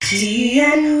Tea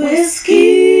and whiskey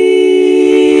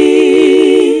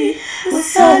with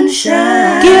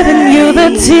sunshine. Giving you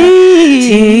the tea.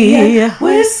 Tea and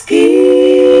whiskey.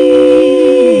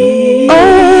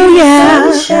 Oh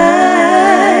yeah.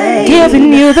 Sunshine.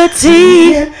 Giving you the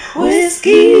tea. And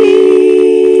whiskey.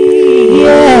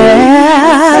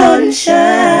 Yeah. Sunshine.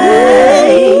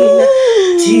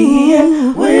 Tea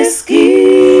and whiskey.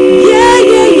 Yeah.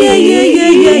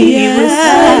 With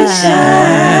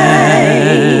sunshine.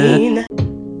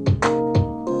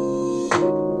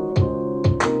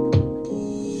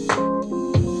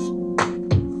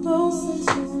 Closer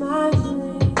to my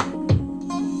dream.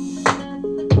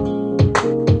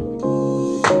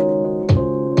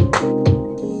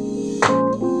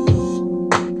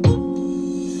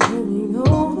 Turning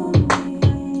over me.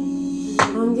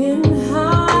 I'm getting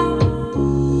high.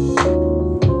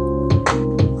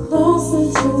 Closer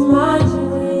to my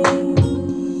dream.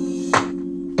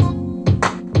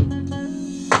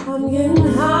 I'm getting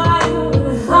higher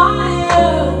and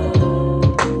higher.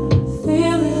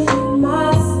 Feeling in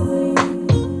my sleep.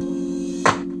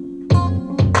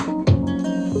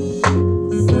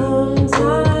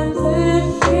 Sometimes it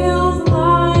feels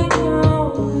like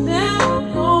I'll never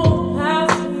go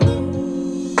past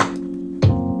you.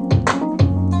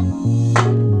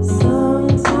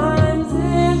 Sometimes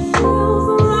it feels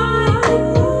like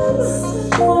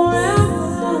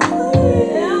forever.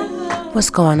 What's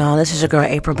going on? This is your girl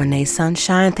April Benet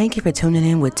Sunshine. Thank you for tuning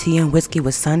in with Tea and Whiskey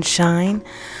with Sunshine.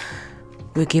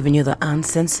 We're giving you the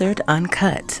uncensored,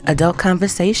 uncut, adult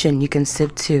conversation you can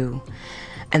sip to.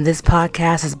 And this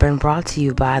podcast has been brought to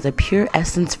you by the Pure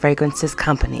Essence Fragrances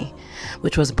Company,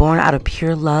 which was born out of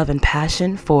pure love and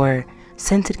passion for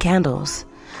scented candles.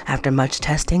 After much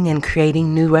testing and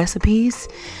creating new recipes,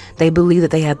 they believe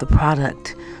that they have the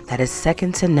product that is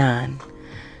second to none.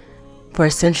 For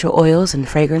essential oils and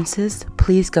fragrances,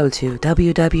 please go to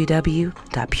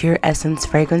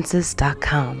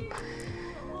www.pureessencefragrances.com.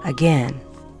 Again,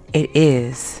 it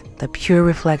is the pure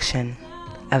reflection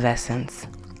of essence.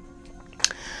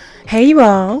 Hey you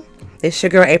all, it's your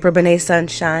girl April Benet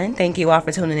Sunshine. Thank you all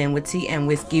for tuning in with Tea and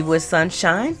Whiskey with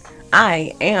Sunshine.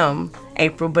 I am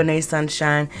April Benet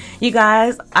Sunshine. You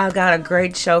guys, I've got a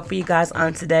great show for you guys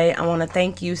on today. I want to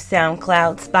thank you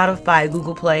SoundCloud, Spotify,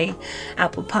 Google Play,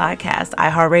 Apple Podcasts,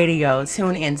 iHeartRadio,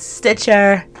 TuneIn,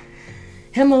 Stitcher,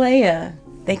 Himalaya.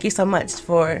 Thank you so much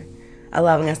for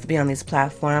allowing us to be on these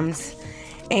platforms.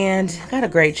 And got a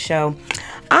great show.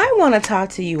 I want to talk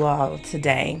to you all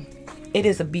today. It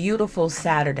is a beautiful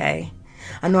Saturday.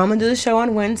 I normally do the show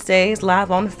on Wednesdays, live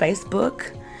on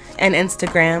Facebook and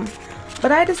Instagram.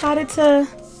 But I decided to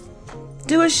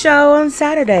do a show on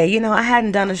Saturday. You know, I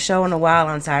hadn't done a show in a while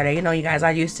on Saturday. You know, you guys, I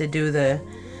used to do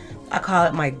I call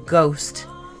it my ghost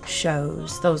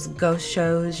shows. Those ghost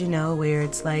shows, you know, where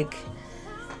it's like,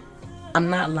 I'm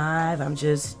not live, I'm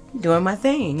just doing my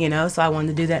thing, you know. So I wanted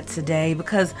to do that today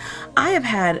because I have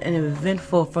had an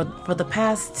eventful, for the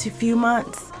past few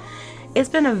months, it's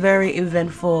been a very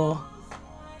eventful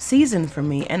season for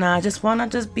me, and I just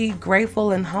want to be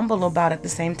grateful and humble about it at the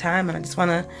same time. And I just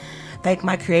want to thank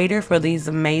my creator for these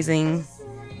amazing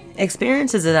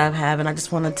experiences that I've had, and I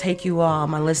just want to take you all,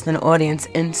 my listening audience,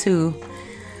 into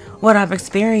what I've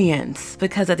experienced,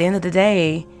 because at the end of the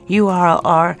day, you all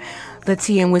are the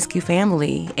Tea and Whiskey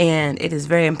family, and it is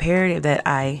very imperative that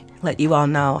I let you all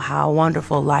know how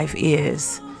wonderful life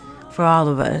is for all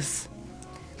of us,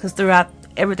 because throughout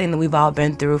everything that we've all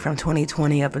been through from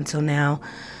 2020 up until now,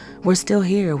 we're still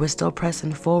here, we're still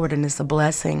pressing forward, and it's a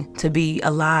blessing to be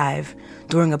alive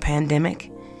during a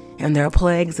pandemic. And there are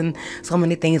plagues and so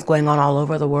many things going on all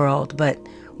over the world, but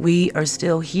we are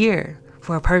still here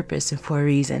for a purpose and for a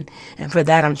reason. And for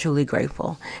that, I'm truly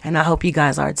grateful. And I hope you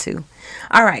guys are too.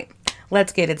 All right,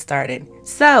 let's get it started.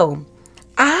 So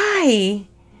I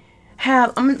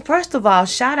have, first of all,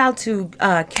 shout out to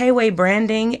K-Way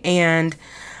Branding, and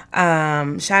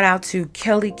shout out to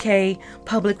Kelly K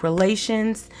Public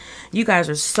Relations. You guys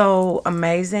are so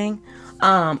amazing.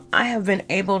 I have been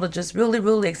able to just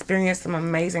really experience some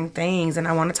amazing things, and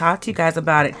I want to talk to you guys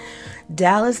about it.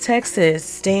 Dallas, Texas,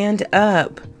 stand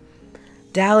up.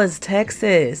 Dallas,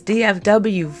 Texas,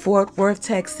 DFW, Fort Worth,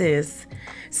 Texas,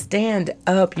 stand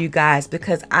up, you guys,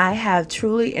 because I have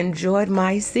truly enjoyed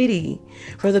my city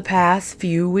for the past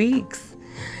few weeks.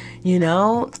 You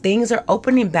know, things are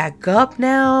opening back up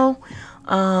now.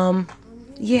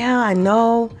 Yeah, I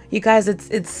know, you guys,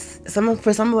 it's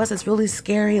for some of us, it's really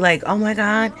scary, like, oh my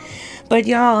God. But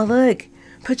y'all, look,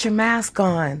 put your mask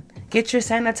on, get your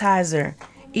sanitizer,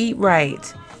 eat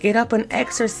right, get up and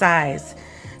exercise,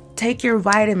 take your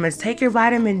vitamins, take your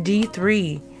vitamin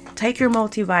D3, take your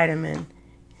multivitamin,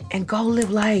 and go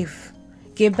live life.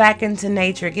 Get back into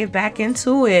nature, get back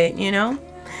into it, you know?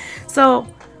 So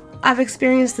I've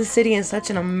experienced the city in such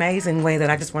an amazing way that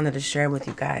I just wanted to share with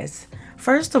you guys.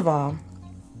 First of all,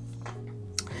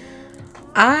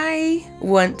 I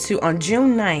went to, on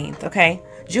June 9th, okay?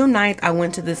 June 9th, I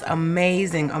went to this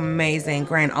amazing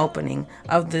grand opening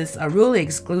of this really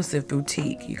exclusive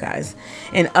boutique, you guys,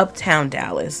 in Uptown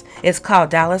Dallas. It's called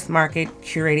Dallas Market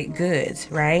Curated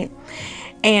Goods, right?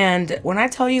 And when I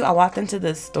tell you I walked into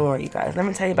this store, you guys, let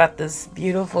me tell you about this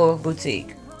beautiful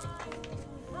boutique.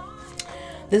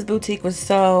 This boutique was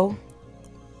so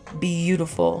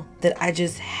beautiful that I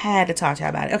just had to talk to you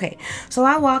about it. Okay, so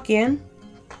I walk in,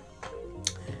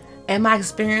 and my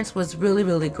experience was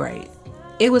really great.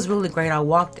 It was really great. I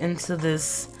walked into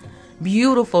this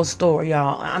beautiful store,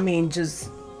 y'all. I mean, just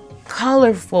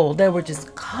colorful. There were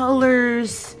just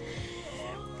colors,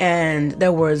 and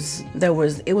it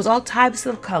was all types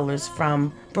of colors,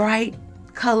 from bright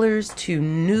colors to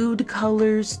nude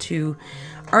colors to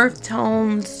earth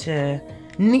tones to,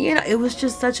 you know, it was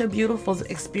just such a beautiful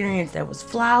experience. There was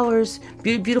flowers,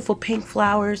 beautiful pink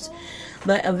flowers.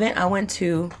 The event I went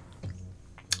to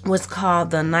was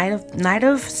called the Night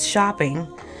of Shopping,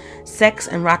 Sex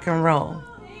and Rock and Roll,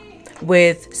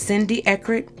 with Cindy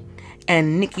Eckert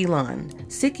and Nikki Lunn.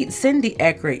 Cindy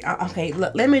Eckert. Okay,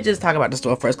 let me just talk about the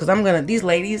store first, because these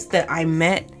ladies that I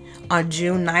met on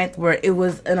June 9th, where it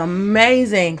was an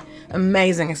amazing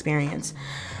experience.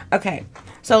 Okay,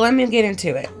 so let me get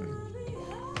into it.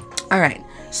 All right.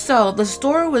 So the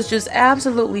store was just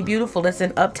absolutely beautiful. It's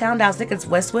in Uptown Dallas. I think it's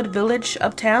Westwood Village,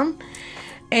 Uptown.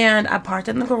 And I parked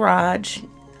in the garage,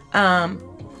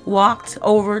 walked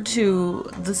over to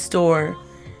the store.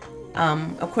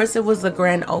 Of course, it was the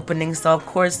grand opening, so of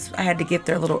course I had to get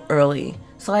there a little early.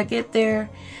 So I get there,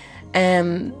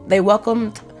 and they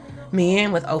welcomed me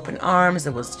in with open arms.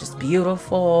 It was just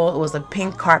beautiful. It was a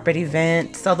pink carpet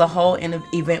event, so the whole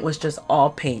event was just all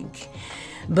pink.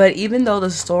 But even though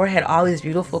the store had all these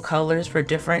beautiful colors for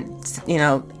different, you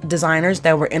know, designers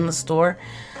that were in the store,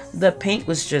 the pink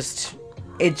was just,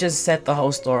 it just set the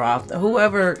whole store off.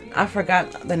 Whoever, I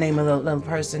forgot the name of the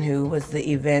person who was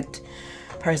the event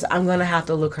person. I'm going to have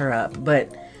to look her up.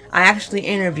 But I actually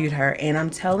interviewed her, and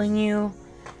I'm telling you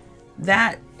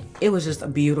that it was just a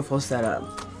beautiful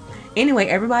setup. Anyway,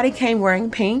 everybody came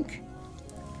wearing pink,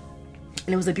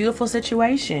 and it was a beautiful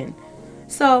situation.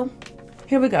 So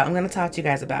here we go. I'm going to talk to you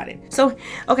guys about it. So,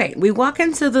 okay, we walk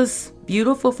into this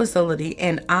beautiful facility,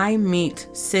 and I meet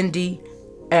Cindy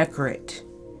Eckert.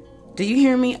 Do you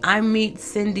hear me? I meet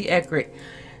Cindy Eckert.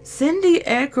 Cindy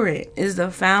Eckert is the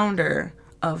founder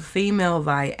of Female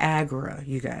Viagra,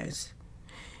 you guys.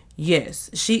 Yes,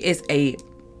 she is a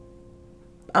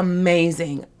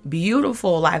amazing,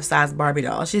 beautiful life-size Barbie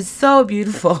doll. She's so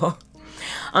beautiful.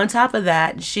 On top of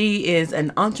that, she is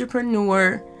an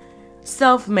entrepreneur,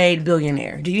 self-made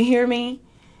billionaire. Do you hear me?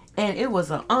 And it was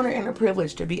an honor and a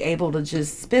privilege to be able to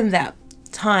just spend that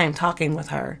time talking with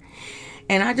her.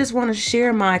 And I just want to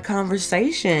share my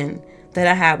conversation that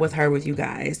I had with her with you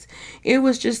guys. It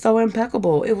was just so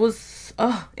impeccable. It was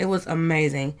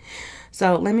amazing.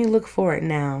 So let me look for it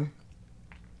now.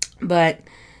 But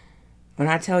when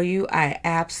I tell you, I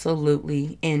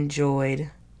absolutely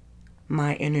enjoyed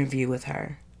my interview with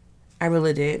her. I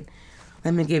really did.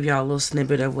 Let me give y'all a little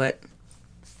snippet of what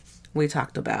we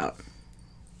talked about.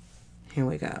 Here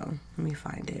we go. Let me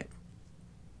find it.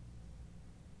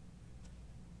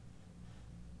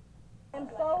 I'm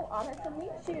so honored to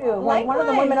meet you. Like one of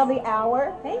the women of the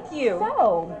hour. Thank you.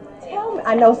 So, tell me,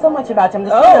 I know so much about you. I'm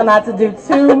just trying not to do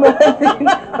too much,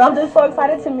 but I'm just so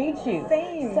excited to meet you.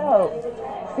 Same. So,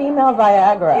 Female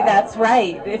Viagra. That's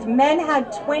right. If men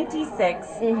had 26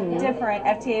 different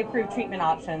FDA-approved treatment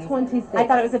options, 26. I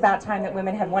thought it was about time that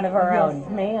women had one of our Yes,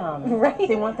 own. ma'am. Right.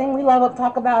 See, one thing we love to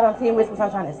talk about on Tea and Whispers,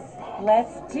 I'm trying to say.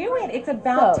 Let's do it. It's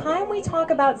about So, time we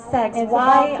talk about sex. it's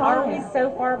Why about are time. we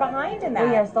so far behind in that?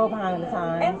 We are so behind the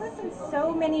times. And listen,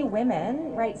 so many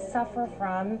women, right, suffer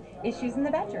from issues in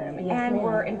the bedroom, Yes, and ma'am.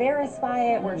 we're embarrassed by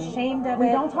it. We're ashamed of We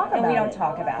it. don't talk and we about don't it.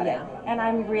 talk about Yeah. it. And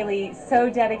I'm really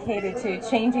so dedicated to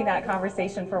changing that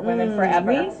conversation for women forever.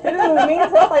 Me too. Me too.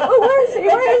 It's like, oh, where is she?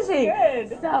 Where is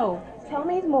she? Good. So, tell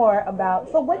me more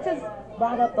about, so what just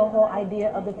brought up the whole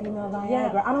idea of the Female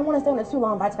Viagra? Yeah. I don't want to stay on it too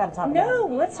long, but I just got to talk about it. No,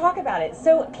 let's talk about it.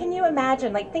 So, can you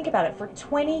imagine, like, think about it. For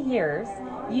 20 years,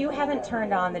 you haven't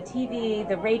turned on the TV,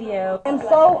 the radio. I'm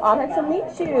so honored to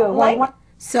meet you. Like,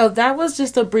 So that was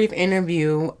just a brief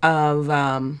interview of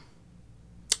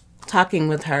talking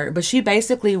with her. But she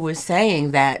basically was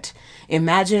saying that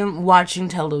imagine watching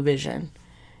television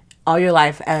all your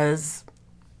life as,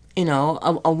 you know,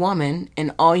 a woman,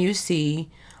 and all you see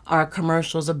are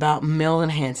commercials about male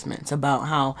enhancements, about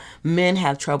how men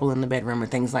have trouble in the bedroom or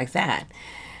things like that.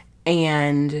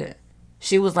 And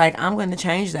she was like, I'm going to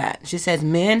change that. She says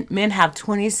men have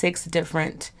 26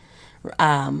 different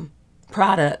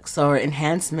products or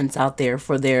enhancements out there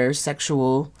for their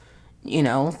sexual,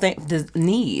 the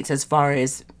needs as far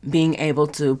as being able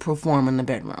to perform in the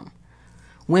bedroom.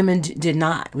 Women did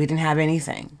not. We didn't have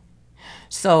anything.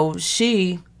 So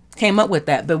she came up with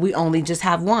that, but we only just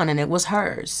have one, and it was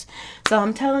hers. So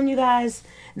I'm telling you guys,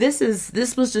 this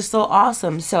was just so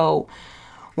awesome. So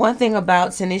one thing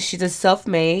about Cindy, she's a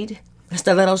self-made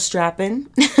stiletto strapping.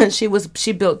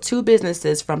 She built 2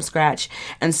 businesses from scratch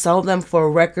and sold them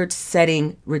for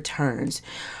record-setting returns.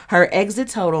 Her exit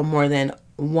total more than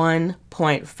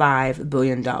 $1.5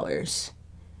 billion.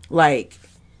 Like,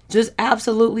 just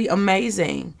absolutely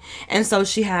amazing. And so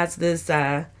she has this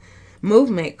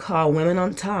movement called Women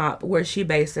on Top, where she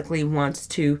basically wants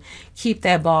to keep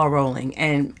that ball rolling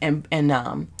and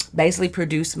basically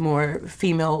produce more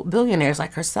female billionaires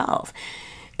like herself.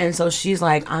 And so she's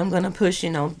like, I'm going to push,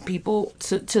 people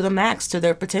to the max, to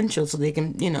their potential, so they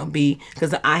can, be,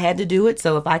 because I had to do it.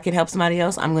 So if I can help somebody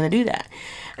else, I'm going to do that.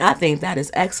 And I think that is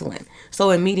excellent.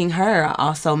 So in meeting her, I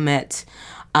also met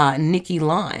Nikki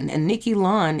Lawn. And Nikki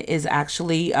Lawn is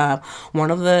actually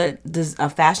one of the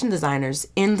fashion designers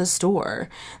in the store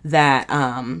that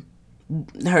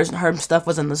her stuff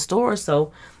was in the store.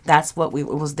 So that's what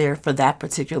was there for that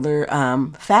particular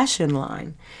fashion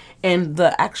line. And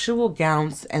the actual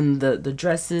gowns and the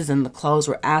dresses and the clothes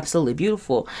were absolutely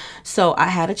beautiful. So I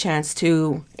had a chance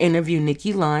to interview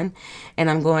Nikki Lawn, and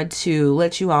I'm going to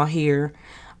let you all hear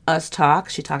us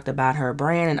talk. She talked about her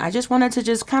brand, and I just wanted to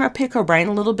just kind of pick her brain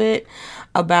a little bit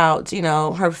about,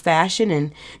 her fashion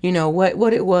and,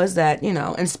 what it was that,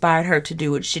 inspired her to do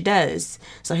what she does.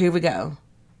 So here we go.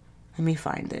 Let me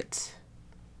find it.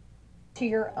 To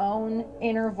your own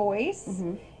inner voice.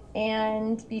 Mm-hmm.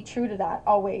 And be true to that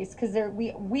always, because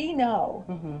we know,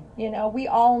 mm-hmm. We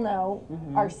all know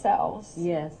mm-hmm. ourselves.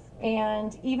 Yes.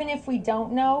 And even if we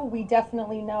don't know, we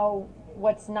definitely know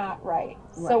what's not right.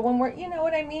 So when we're, you know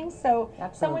what I mean? So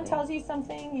Absolutely. Someone tells you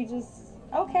something, you just,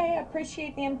 okay,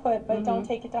 appreciate the input, but mm-hmm. don't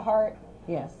take it to heart.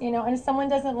 Yes. And if someone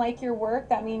doesn't like your work,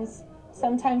 that means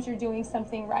sometimes you're doing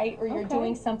something right, or you're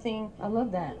doing something. I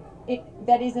love that.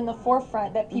 That is in the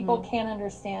forefront that people mm-hmm. can't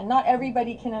understand. Not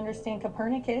everybody can understand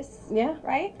Copernicus. Yeah.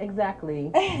 Right?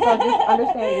 Exactly. So just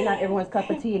understand you're not everyone's cup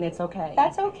of tea, and it's okay.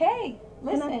 That's okay.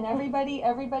 Listen, everybody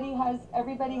has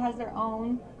their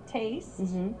own taste,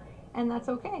 mm-hmm. and that's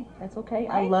okay. That's okay.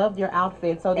 Right? I loved your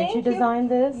outfit. So did you design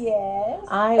this? Yes.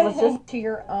 I was just to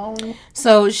your own.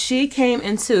 So she came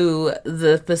into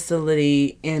the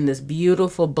facility in this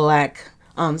beautiful black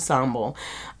ensemble.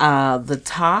 The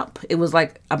top, it was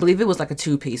like, I believe it was like a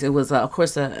 2-piece. It was, of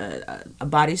course, a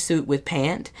bodysuit with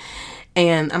pant.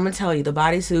 And I'm going to tell you, the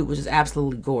bodysuit was just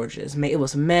absolutely gorgeous. It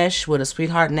was mesh with a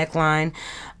sweetheart neckline.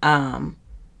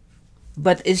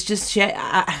 But it's just,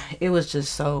 it was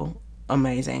just so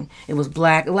amazing. It was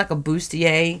black, like a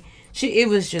bustier. It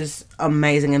was just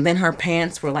amazing. And then her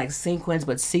pants were like sequins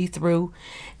but see-through,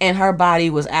 and her body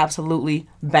was absolutely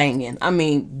banging. I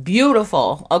mean,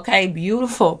 beautiful. Okay,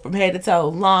 beautiful from head to toe.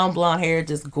 Long blonde hair,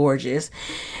 just gorgeous.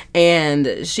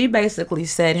 And she basically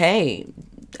said, hey,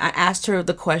 I asked her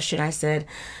the question. I said,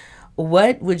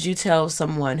 what would you tell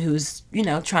someone who's,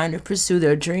 trying to pursue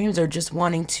their dreams or just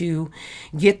wanting to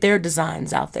get their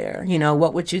designs out there?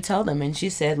 What would you tell them? And she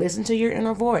said, listen to your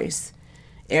inner voice.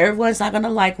 Everyone's not going to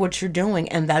like what you're doing,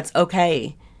 and that's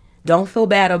okay. Don't feel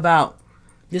bad about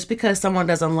just because someone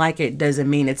doesn't like it doesn't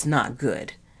mean it's not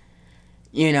good.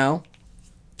 And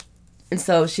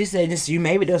so she said, just you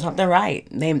maybe do something right.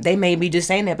 They may be just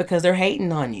saying that because they're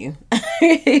hating on you.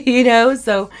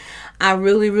 So I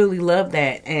really, really love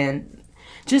that. And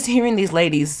just hearing these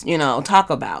ladies, talk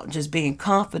about just being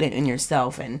confident in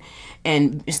yourself and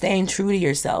staying true to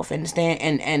yourself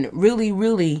and really,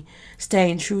 really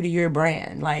staying true to your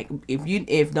brand. Like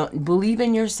if don't believe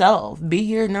in yourself, be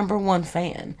your number one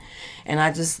fan. And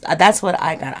that's what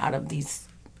I got out of these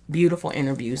beautiful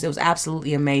interviews. It was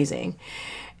absolutely amazing.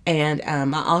 And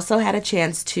I also had a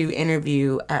chance to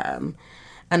interview an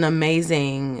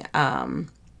amazing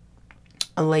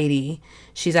a lady.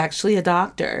 She's actually a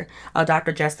doctor,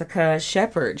 Dr. Jessica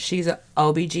Shepard. She's an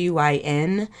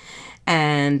OBGYN,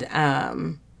 and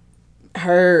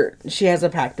she has a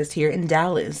practice here in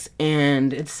Dallas,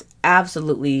 and it's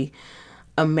absolutely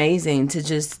amazing to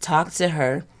just talk to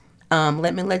her.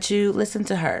 Let me let you listen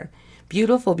to her.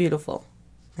 Beautiful, beautiful.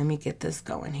 Let me get this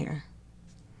going here.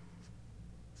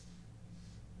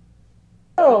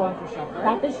 Oh,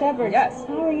 Dr. Shepard. Yes.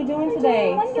 How are you doing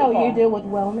today? So wonderful. you deal with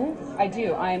wellness? I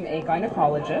do. I'm a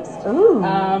gynecologist. Ooh.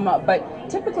 But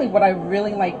typically what I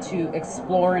really like to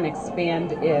explore and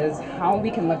expand is how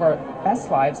we can live our best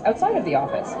lives outside of the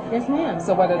office. Yes, ma'am.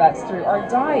 So whether that's through our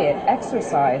diet,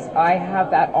 exercise, I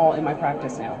have that all in my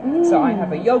practice now. So I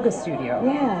have a yoga studio,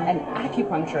 Yeah. an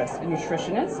acupuncturist, a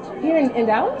nutritionist, Here in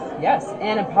Dallas? yes,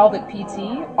 and a pelvic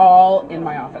PT, all in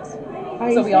my office. Are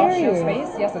So you we all share serious?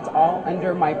 space. Yes, it's all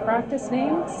under my practice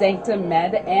name, Sanctum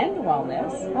Med and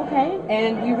Wellness. Okay.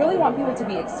 And we really want people to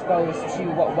be exposed to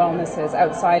what wellness is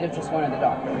outside of just one of the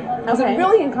doctor. Because Okay. it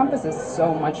really encompasses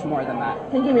so much more than that.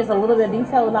 Can you give me just a little bit of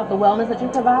detail about the wellness that you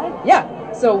provide? Yeah.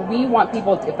 So we want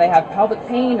people, if they have pelvic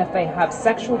pain, if they have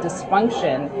sexual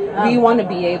dysfunction, we want to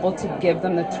be able to give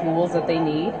them the tools that they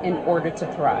need in order to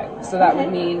thrive. So that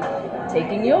would mean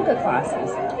taking yoga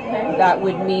classes. That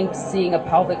would mean seeing a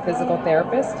pelvic physical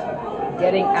therapist,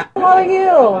 getting How are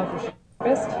you?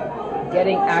 therapist,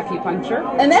 getting acupuncture,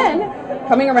 and then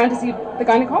coming around to see the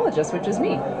gynecologist, which is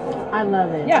me. I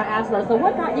love it. Yeah. I absolutely. So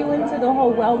what got you into the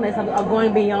whole wellness of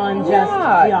going beyond just the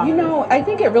Yeah, office? you know, I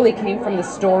think it really came from the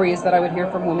stories that I would hear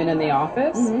from women in the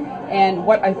office. And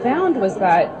what I found was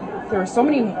that there were so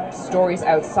many stories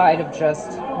outside of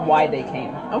just why they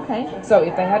came. Okay. So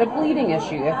if they had a bleeding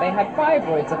issue, if they had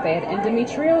fibroids, if they had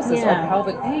endometriosis Yeah. or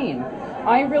pelvic pain,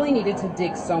 I really needed to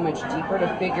dig so much deeper to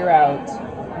figure out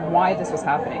why this was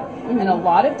happening. And a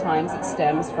lot of times it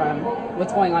stems from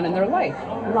what's going on in their life.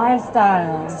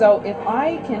 Lifestyle. So if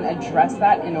I can address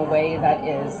that in a way that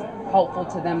is helpful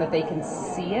to them, that they can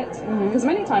see it, because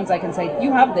many times I can say,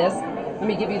 you have this, let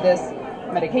me give you this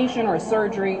medication or a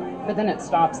surgery, but then it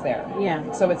stops there. Yeah.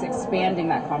 So it's expanding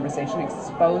that conversation,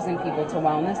 exposing people to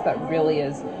wellness. That really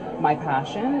is my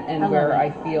passion and love where it.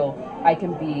 I feel I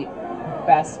can be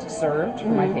best served for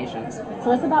my patients.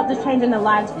 So it's about just changing the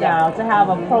lifestyle to have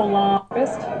a prolonged,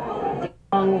 Best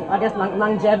I guess,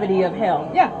 longevity of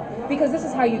health. Yeah, because this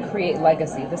is how you create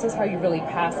legacy. This is how you really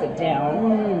pass it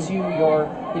down to your,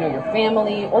 your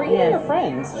family or even Yes. your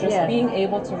friends. Just Yes. being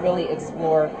able to really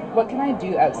explore what can I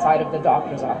do outside of the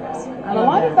doctor's office. And a love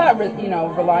lot of that,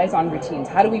 relies on routines.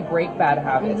 How do we break bad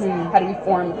habits? How do we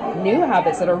form new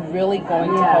habits that are really going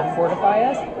to Yeah. help fortify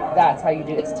us? That's how you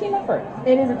do it. It's a team effort.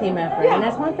 It is a team effort, Yeah. and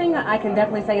that's one thing I can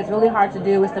definitely say it's really hard to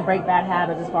do is to break bad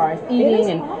habits as far as eating is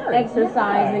and hard,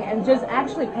 exercising yeah. and just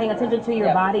actually paying attention to your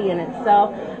Yeah. body in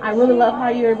itself. I really love how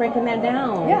you're breaking that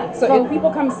down. Yeah, so if people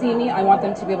come see me, I want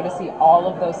them to be able to see all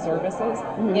of those services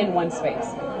in one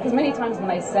space. Because many times when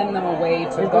I send them away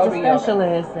to There's go a to yoga,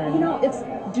 specialist and it's,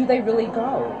 do they really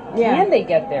go? Yeah. Can they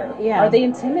get there? Yeah. Are they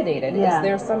intimidated? Yeah. Is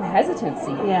there some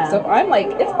hesitancy? Yeah. So if I'm like,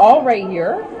 it's all right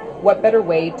here, what better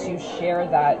way to share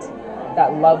that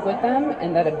love with them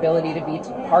and that ability to be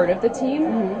part of the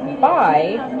team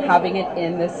by having it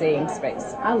in the same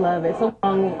space? I love it. So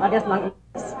I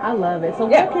love it. So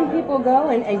Yeah. where can people go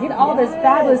and get all this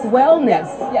fabulous wellness?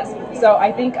 Yes. So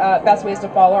I think best ways to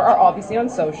follow are obviously on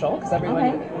social, because everyone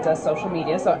Okay. does social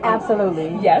media. So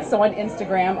Absolutely. Yes, so on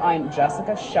Instagram, I'm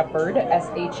Jessica Shepard,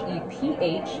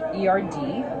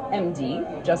 SHEPHERD, MD,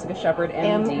 Jessica Shepard,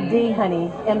 MD. MD,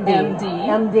 honey. MD. MD.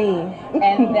 MD.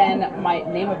 And then my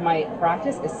name of my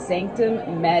practice is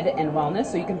Sanctum Med and Wellness.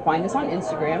 So you can find us on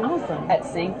Instagram Awesome. at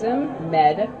Sanctum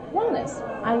Med Wellness.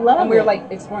 I love And it. we're like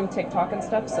exploring TikTok and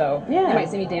stuff, so Yeah. you might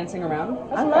see me dancing around.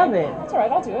 That's I okay. love it. That's all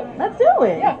right, I'll do it. Let's do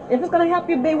it. Yeah. If it's going to help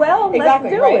you be well,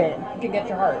 Exactly, let's do right? it. You can get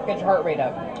your heart rate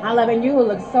up. I love it. And you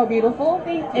look so beautiful.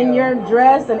 Thank And you. your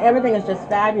dress and everything is just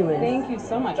fabulous. Thank you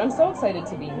so much. I'm so excited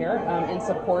to be here in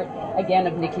support again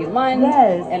of Nikki Lund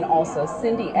Yes. and also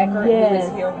Cindy Eckert, Yes. who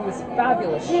is here, who is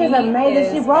fabulous. She is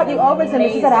amazing. She brought you over to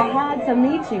me. She said, I amazing. had to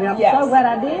meet you. And I'm Yes. so glad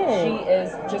I did. She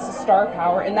is just a star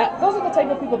power, and those are the type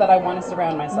of people that I want to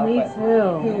surround myself Me with. too.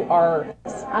 Who are,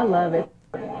 I love it.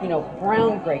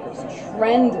 groundbreakers,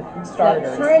 trend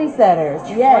starters. Trendsetters.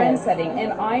 Trend Yes. setting,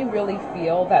 and I really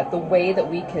feel that the way that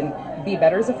we can be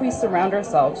better is if we surround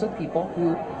ourselves with people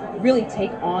who really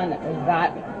take on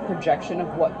that projection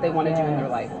of what they want to do in their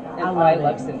life. And I I love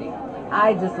love it. Cindy.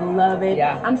 I just love it.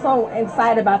 Yeah. I'm so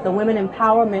excited about the women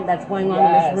empowerment that's going on in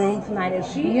Yes. this room tonight.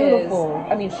 It's She beautiful.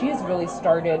 she has really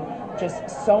started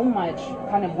just so much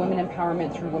kind of women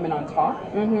empowerment through Women on Top,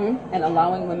 and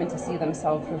allowing women to see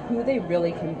themselves for who they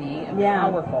really can be and Yeah.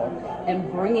 powerful,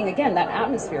 and bringing again that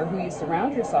atmosphere who you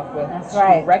surround yourself with That's to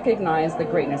right. recognize the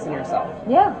greatness in yourself.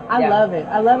 Yeah, I Yeah. love it.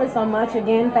 I love it so much.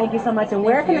 Again, thank you so much. And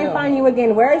where Thank can you. they find you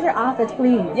again? Where is your office,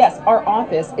 please? Yes, our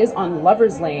office is on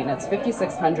Lovers Lane. It's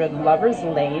 5600 Lovers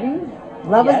Lane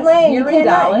Lovers Yes, Lane. here You in cannot-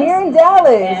 Dallas. Here in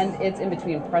Dallas. And it's in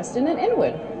between Preston and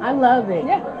Inwood. I love it.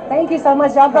 Yeah. Thank you so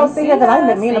much. Y'all go Come see see her because I us.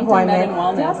 didn't meet an Sanctum Med appointment.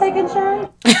 and Y'all Wellness. take insurance?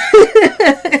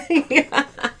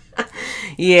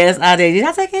 Yes, I did. Did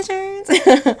I take insurance?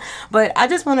 But I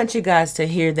just wanted you guys to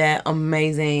hear that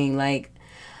amazing, like,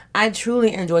 I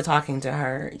truly enjoy talking to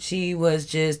her. She was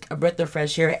just a breath of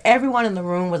fresh air. Everyone in the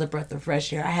room was a breath of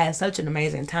fresh air. I had such an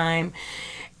amazing time.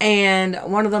 And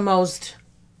one of the most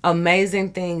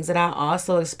amazing things that I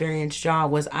also experienced, y'all,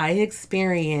 was I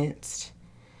experienced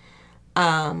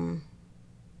talking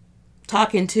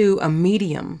to a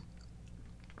medium.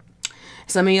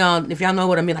 Some of y'all, if y'all know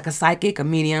what I mean, like a psychic, a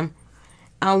medium,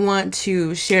 I want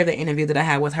to share the interview that I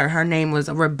had with her. Her name was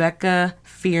Rebecca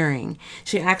Fearing.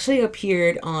 She actually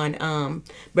appeared on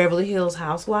Beverly Hills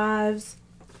Housewives.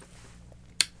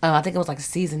 I think it was like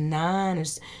season 9 or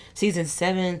season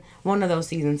 7, one of those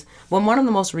seasons. Well, one of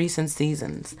the most recent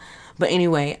seasons. But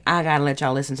anyway, I gotta let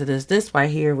y'all listen to this. This right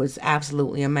here was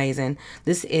absolutely amazing.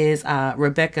 This is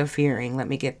Rebecca Fearing. Let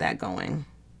me get that going.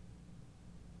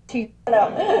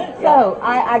 So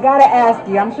I gotta ask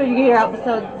you. I'm sure you hear.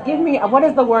 So give me what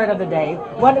is the word of the day?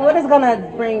 What is gonna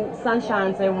bring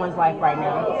sunshine to everyone's life right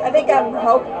now? I think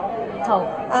hope. Hope.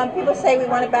 People say we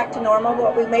want it back to normal,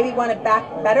 but we maybe want it back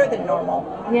better than normal.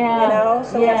 Yeah. You know,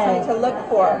 so we have Yeah. something to look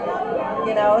for.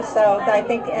 You know, so I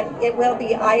think, and it will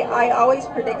be. I always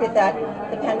predicted that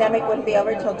the pandemic wouldn't be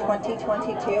over until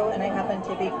 2022, and I happen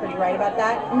to be pretty right about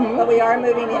that. Mm-hmm. But we are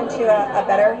moving into a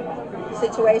better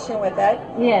situation with it.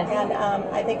 Yes. And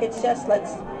I think it's just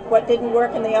what didn't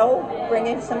work in the old, bring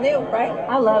in some new, right?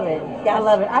 I love it. Yes. I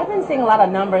love it. I've been seeing a lot of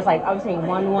numbers, like I'm seeing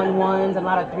 111s, a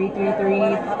lot of I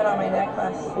 333s. have it on my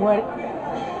necklace. What?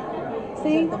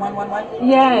 See? The 111.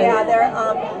 Yes. Yeah,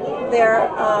 they're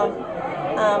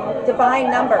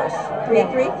divine numbers.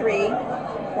 333,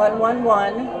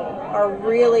 111 are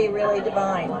really, really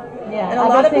divine. Yeah. And a I've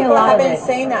lot been of seeing people a lot have of been it.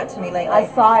 saying that to me lately. I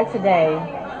saw it today,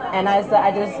 and I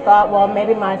just thought, well,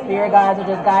 maybe my spirit guides are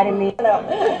just guiding me.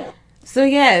 So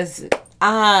yes,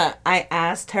 I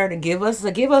asked her to give us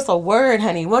a word,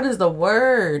 honey. What is the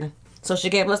word? So she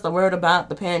gave us the word about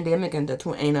the pandemic and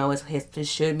it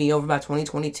should be over by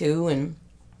 2022, and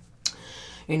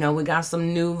we got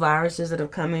some new viruses that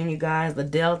have come in, you guys, the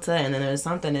Delta, and then there's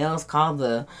something else called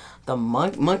the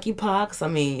monkeypox. I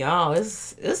mean, y'all,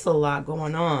 it's a lot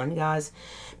going on. You guys,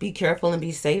 be careful and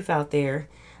be safe out there.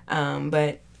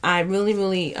 But I really,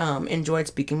 really enjoyed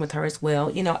speaking with her as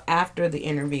well. After the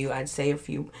interview, I'd say a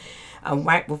few,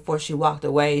 right before she walked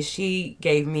away, she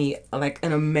gave me like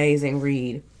an amazing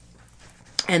read.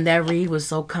 And that read was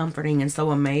so comforting and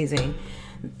so amazing.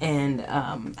 And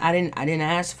I didn't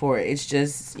ask for it. It's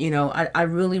just, I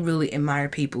really, really admire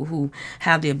people who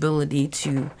have the ability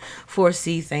to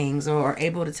foresee things or are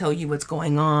able to tell you what's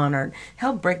going on or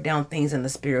help break down things in the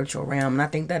spiritual realm. And I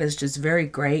think that is just very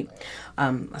great.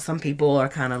 Some people are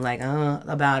kind of like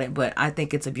about it, but I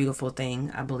think it's a beautiful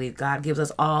thing. I believe God gives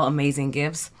us all amazing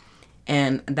gifts.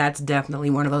 And that's definitely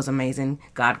one of those amazing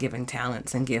God-given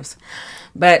talents and gifts.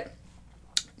 But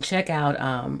check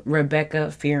out Rebecca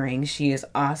Fearing. She is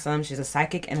awesome. She's a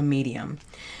psychic and a medium.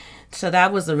 So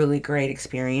that was a really great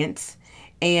experience.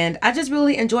 And I just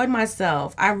really enjoyed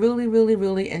myself. I really, really,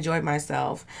 really enjoyed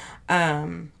myself.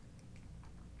 But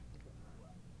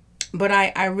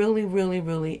I really, really,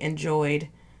 really enjoyed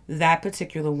that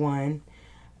particular one.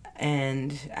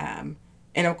 And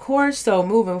of course, so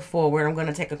moving forward, I'm going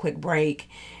to take a quick break.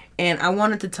 And I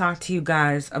wanted to talk to you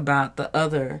guys about the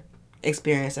other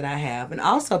experience that I have, and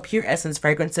also Pure Essence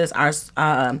Fragrances, our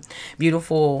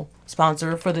beautiful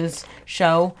sponsor for this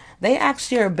show. They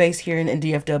actually are based here in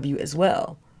DFW as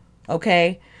well.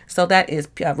 Okay, so that is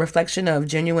a reflection of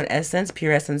Genuine Essence,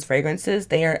 Pure Essence Fragrances.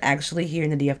 They are actually here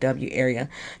in the DFW area.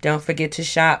 Don't forget to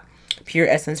shop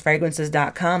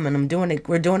pureessencefragrances.com, and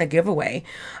we're doing a giveaway.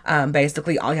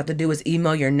 Basically, all you have to do is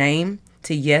email your name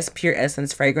to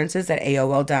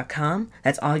yespureessencefragrances@aol.com.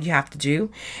 That's all you have to do.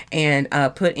 And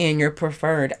put in your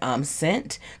preferred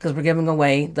scent, because we're giving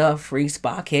away the free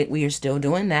spa kit. We are still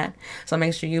doing that. So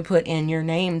make sure you put in your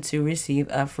name to receive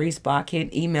a free spa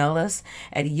kit. Email us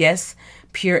at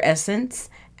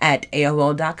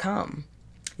yespureessence@aol.com.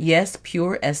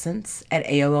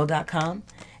 Yespureessence@aol.com.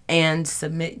 And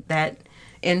submit that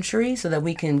entry so that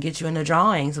we can get you in the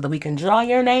drawing, so that we can draw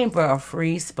your name for a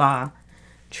free spa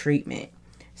treatment.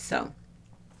 So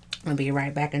I'll be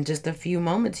right back in just a few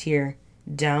moments here.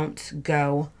 Don't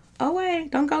go away.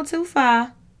 Don't go too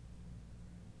far.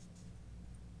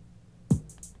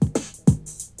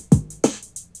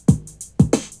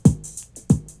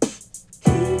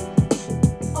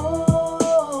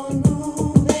 On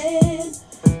moving,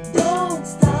 don't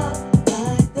stop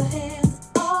like the hands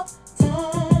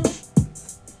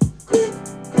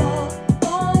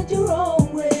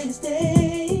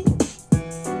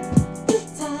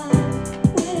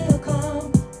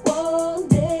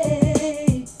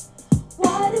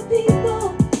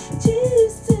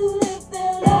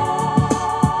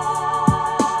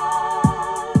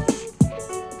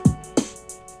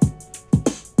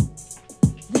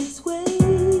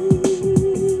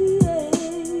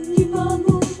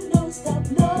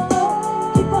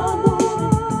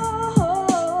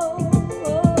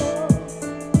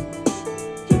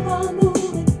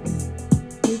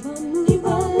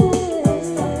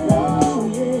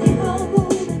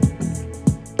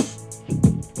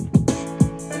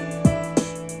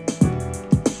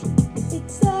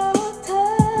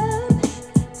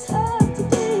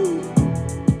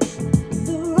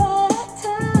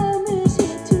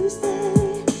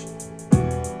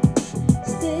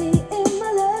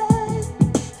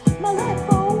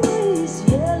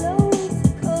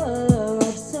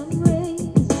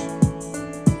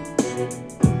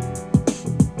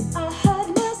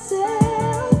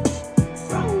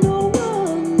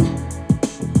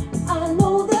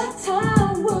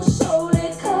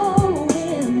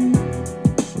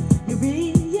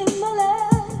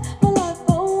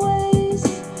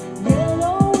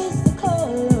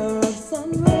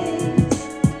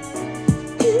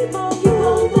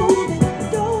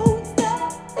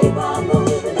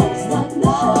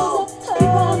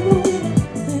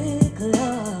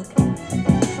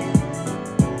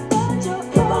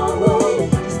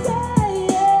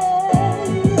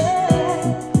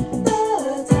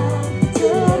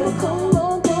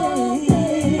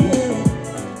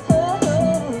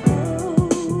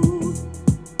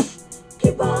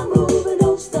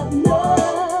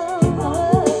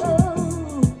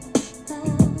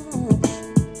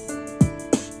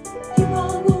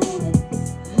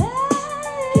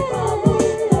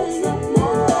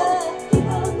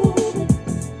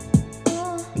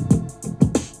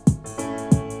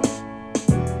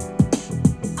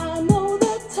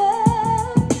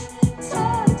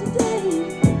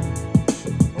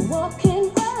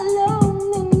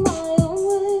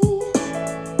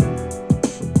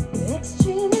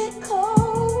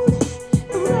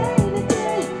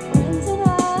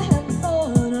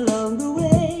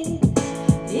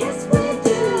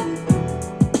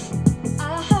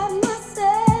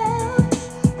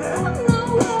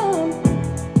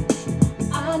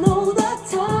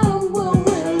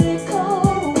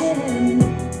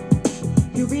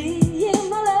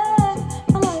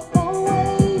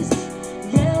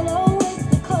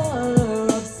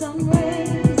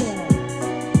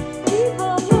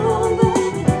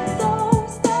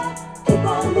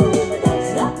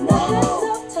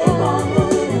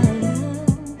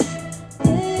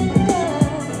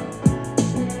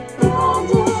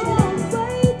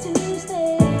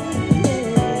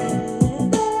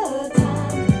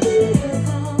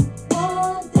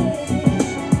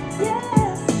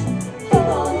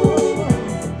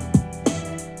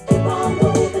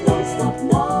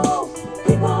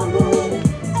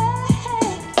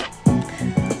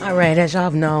All right, as y'all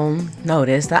have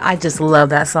noticed that I just love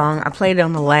that song. I played it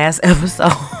on the last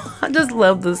episode. I just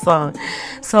love this song.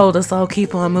 So the soul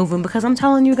keep on moving, because I'm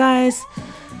telling you guys,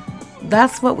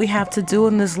 that's what we have to do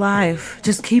in this life.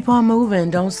 Just keep on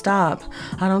moving. Don't stop.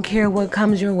 I don't care what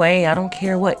comes your way. I don't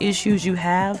care what issues you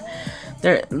have.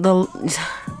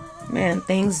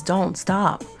 Things don't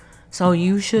stop. So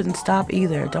you shouldn't stop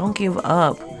either. Don't give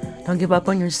up. Don't give up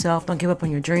on yourself. Don't give up on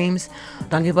your dreams.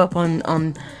 Don't give up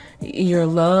on your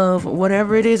love.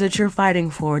 Whatever it is that you're fighting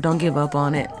for, don't give up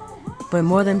on it. But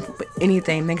more than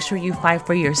anything, make sure you fight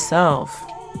for yourself.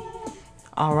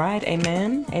 All right,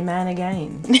 amen. Amen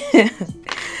again.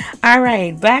 All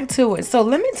right, back to it. So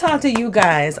let me talk to you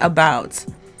guys about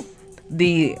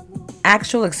the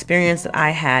actual experience that I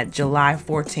had. July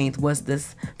 14th was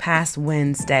this past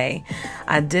Wednesday.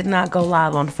 I did not go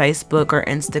live on Facebook or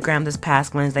Instagram this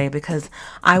past Wednesday because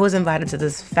I was invited to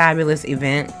this fabulous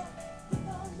event.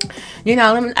 You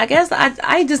know, I guess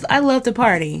I love to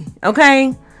party,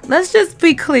 okay? Let's just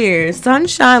be clear.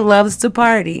 Sunshine loves to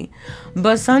party,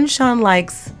 but Sunshine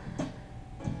likes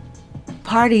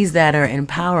parties that are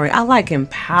empowering. I like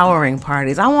empowering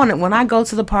parties. When I go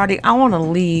to the party, I want to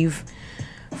leave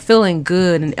feeling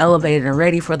good and elevated and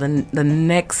ready for the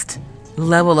next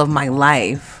level of my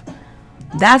life.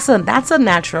 That's a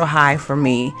natural high for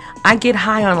me. I get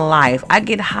high on life. I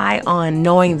get high on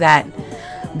knowing that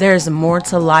there's more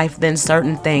to life than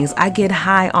certain things. I get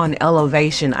high on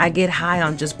elevation. I get high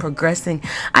on just progressing.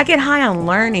 I get high on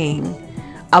learning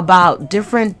about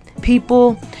different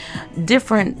people,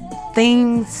 different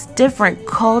things, different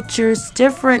cultures,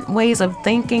 different ways of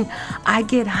thinking. I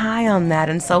get high on that.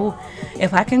 And so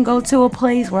if I can go to a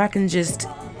place where I can just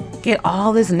get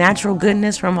all this natural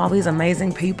goodness from all these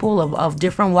amazing people of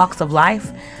different walks of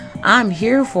life, I'm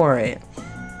here for it.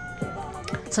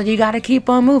 So you got to keep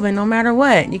on moving no matter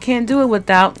what. You can't do it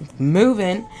without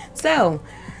moving. So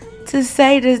to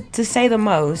say the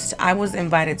most, I was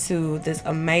invited to this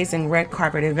amazing red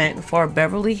carpet event for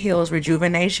Beverly Hills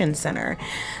Rejuvenation Center.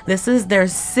 This is their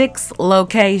 6th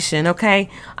location, okay?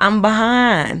 I'm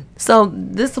behind. So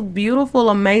this beautiful,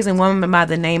 amazing woman by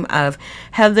the name of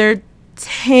Heather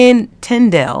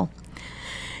Tyndall,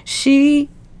 she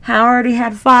already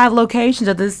had 5 locations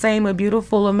of the same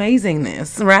beautiful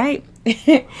amazingness, right?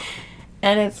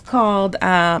 And it's called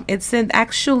it's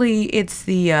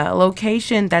the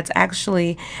location that's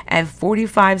actually at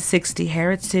 4560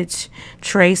 Heritage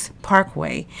Trace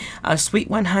Parkway, Suite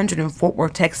 100 in Fort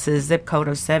Worth, Texas, zip code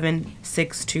of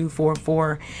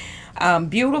 76244.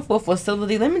 Beautiful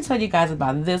facility. Let me tell you guys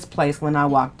about this place when I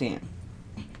walked in.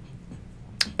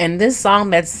 And this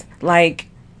song that's like,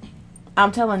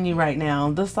 I'm telling you right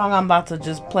now, this song I'm about to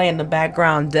just play in the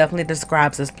background definitely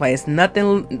describes this place.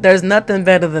 There's nothing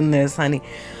better than this, honey.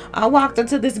 I walked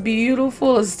into this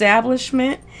beautiful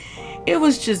establishment. It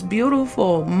was just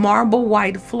beautiful. Marble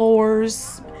white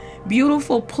floors,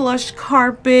 beautiful plush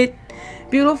carpet,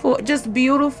 beautiful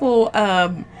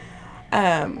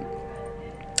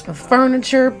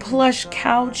furniture, plush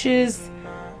couches.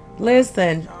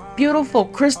 Listen, beautiful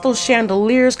crystal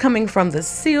chandeliers coming from the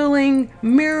ceiling,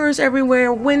 mirrors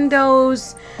everywhere,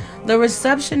 windows. The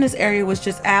receptionist area was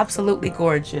just absolutely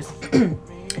gorgeous.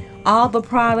 All the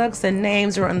products and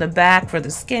names are on the back for the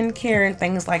skincare and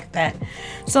things like that.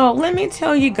 So let me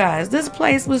tell you guys, this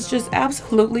place was just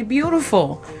absolutely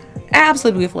beautiful.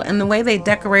 Absolutely beautiful. And the way they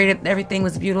decorated everything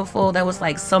was beautiful. There was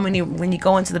like so many, when you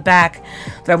go into the back,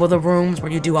 there were the rooms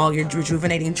where you do all your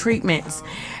rejuvenating treatments.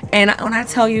 And when I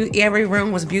tell you, every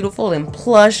room was beautiful and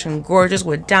plush and gorgeous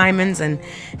with diamonds and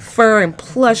fur and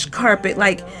plush carpet.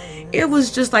 Like, it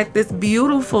was just like this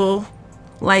beautiful,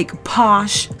 like,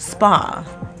 posh spa.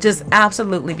 Just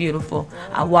absolutely beautiful.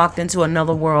 I walked into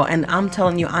another world, and I'm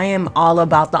telling you, I am all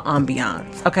about the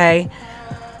ambiance, okay?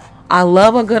 I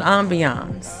love a good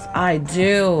ambiance. I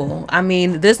do. I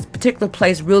mean, this particular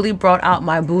place really brought out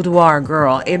my boudoir,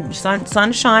 girl.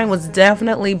 Sunshine was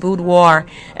definitely boudoir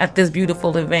at this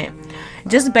beautiful event.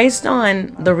 Just based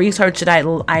on the research that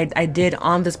I did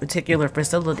on this particular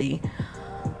facility,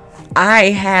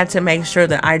 I had to make sure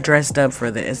that I dressed up for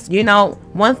this. You know,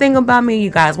 one thing about me, you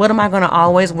guys, what am I going to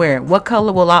always wear? What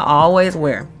color will I always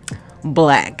wear?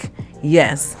 Black.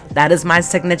 Yes, that is my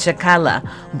signature color.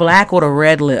 Black with a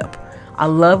red lip. I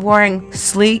love wearing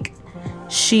sleek,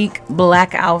 chic,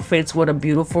 black outfits with a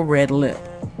beautiful red lip.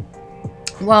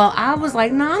 Well, I was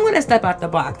like, no, I'm going to step out the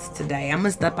box today. I'm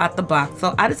going to step out the box.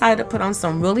 So I decided to put on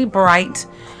some really bright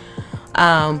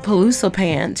Palooza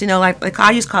pants. You know, like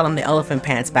I used to call them the elephant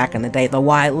pants back in the day, the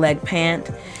wide leg pant.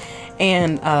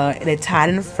 And they tied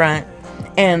in the front.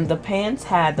 And the pants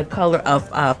had the color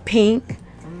of pink,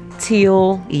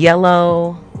 teal,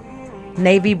 yellow,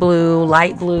 navy blue,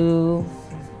 light blue.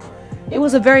 It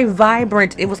was a very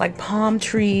vibrant, it was like palm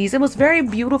trees. It was very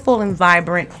beautiful and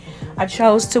vibrant. I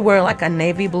chose to wear like a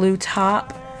navy blue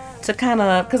top to kind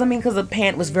of, because the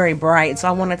pant was very bright. So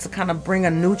I wanted to kind of bring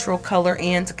a neutral color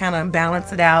in to kind of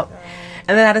balance it out.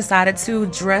 And then I decided to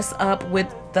dress up with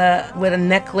a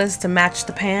necklace to match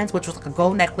the pants, which was like a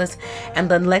gold necklace, and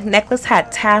the necklace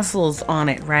had tassels on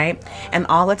it, right? And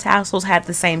all the tassels had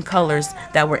the same colors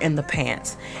that were in the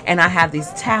pants, and I had these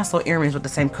tassel earrings with the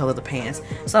same color of the pants.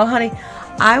 So honey,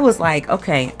 I was like,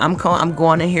 okay, I'm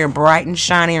going in here bright and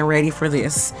shiny and ready for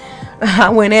this. I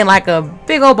went in like a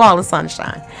big old ball of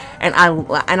sunshine, and I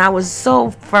was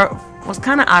was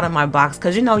kind of out of my box,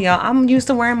 because y'all, I'm used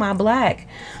to wearing my black.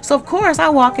 So of course I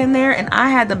walk in there and I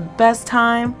had the best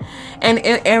time, and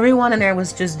everyone in there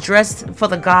was just dressed for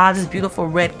the gods. This beautiful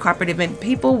red carpet event.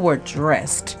 People were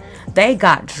dressed. They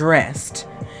got dressed.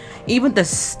 Even the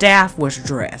staff was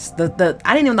dressed. I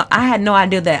didn't even know. I had no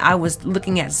idea that I was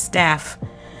looking at staff.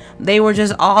 They were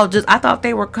I thought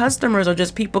they were customers or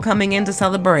just people coming in to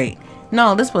celebrate.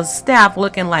 No, this was staff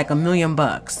looking like $1 million.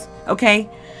 Okay?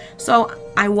 So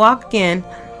I walk in,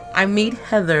 I meet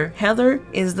Heather. Heather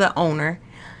is the owner.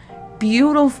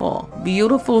 Beautiful,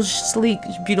 sleek,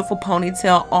 beautiful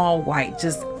ponytail, all white,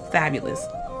 just fabulous.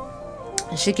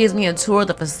 She gives me a tour of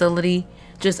the facility,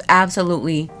 just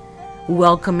absolutely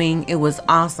welcoming. It was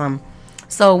awesome.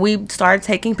 So we started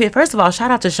taking pictures. First of all,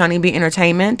 shout out to Shawnee B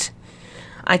Entertainment.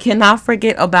 I cannot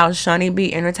forget about Shawnee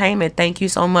B Entertainment. Thank you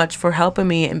so much for helping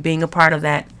me and being a part of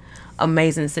that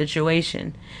amazing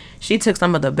situation. She took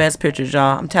some of the best pictures,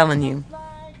 y'all. I'm telling you.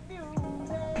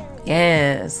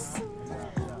 Yes.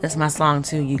 That's my song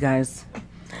too, you guys.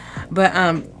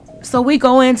 But so we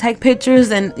go in, take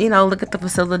pictures, and look at the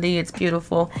facility. It's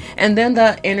beautiful. And then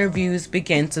the interviews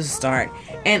begin to start.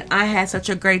 And I had such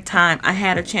a great time. I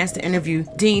had a chance to interview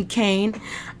Dean Cain.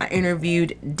 I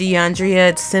interviewed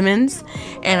DeAndrea Simmons.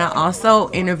 And I also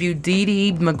interviewed Dee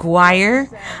Dee McGuire.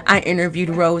 I interviewed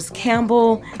Rose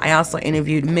Campbell. I also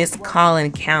interviewed Miss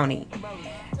Collin County.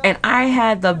 And I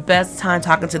had the best time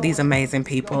talking to these amazing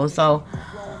people. So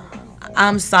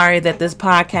I'm sorry that this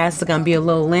podcast is going to be a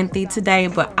little lengthy today,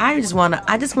 but I just want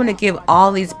to give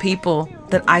all these people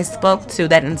that I spoke to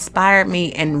that inspired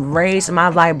me and raised my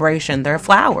vibration their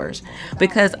flowers,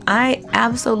 because I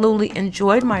absolutely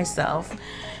enjoyed myself.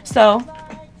 So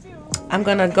I'm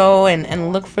going to go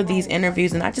and look for these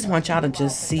interviews, and I just want y'all to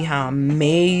just see how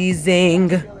amazing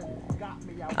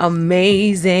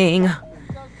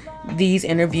these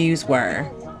interviews were.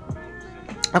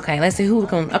 Okay, let's see who we're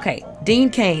going to... Okay, Dean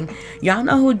Cain. Y'all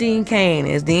know who Dean Cain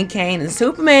is. Dean Cain is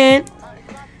Superman.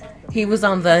 He was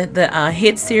on the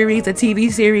hit series, the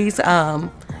TV series,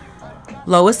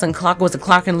 Lois and Clark. Was it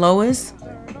Clark and Lois?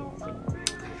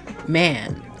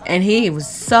 Man. And he was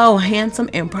so handsome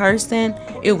in person.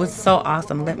 It was so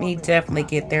awesome. Let me definitely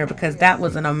get there, because that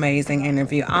was an amazing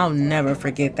interview. I'll never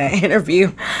forget that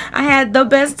interview. I had the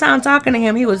best time talking to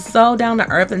him. He was so down to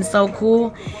earth and so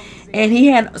cool. And he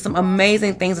had some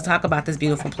amazing things to talk about this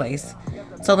beautiful place.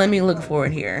 So let me look for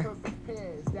it here.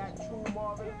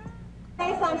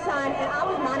 Hey, Sunshine, and I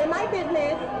was minding my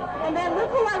business, and then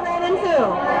look who I ran into.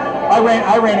 I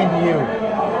ran into you.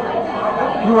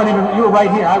 You were right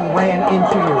here. I ran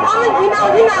into you.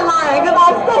 You're not lying, because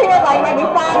I was still here like maybe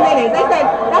 5 minutes. They said,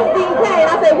 that's Dean Cain.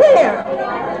 I said, where?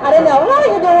 I didn't know. How are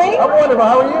you doing? I'm wonderful.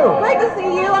 How are you? Great to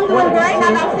see you. I'm doing great. Now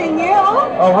that I've seen you.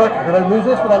 Oh, look. Did I lose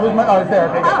this? Did I lose my... Oh, it's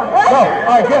there. Okay, good. Oh. No. All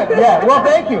right, good. Yeah. Well,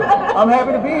 thank you. I'm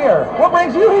happy to be here. What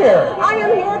brings you here? I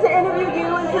am here to interview you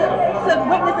and to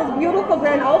witness this beautiful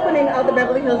grand opening of the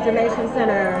Beverly Hills Gymnasium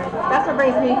Center. That's what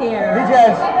brings me here. These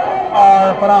guys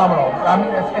are phenomenal. I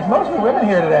mean, it's mostly women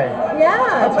here today.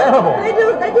 Yeah. That's terrible. They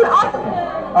do awesome.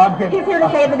 I'm kidding. He's here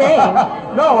to save the day.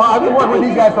 No, I've been working with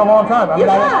these guys for a long time. I mean,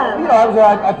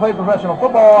 I played professional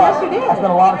football. Yes, you did. I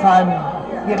spent a lot of time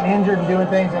getting injured and doing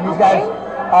things, and these guys.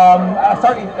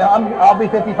 I'll be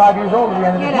 55 years old at the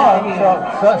end of this month.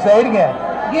 So say it again.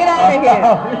 Get out of here.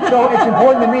 So it's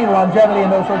important to me. Longevity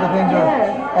and those sorts of things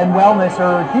and wellness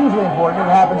are hugely important.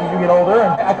 It happens as you get older,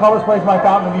 and I call this place my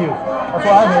fountain of youth. That's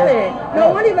why I'm here.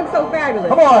 No wonder you look so fabulous.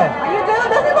 Come on. You do?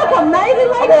 Doesn't it look amazing?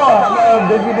 Come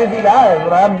on. Busy guy.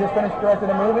 But I'm just finished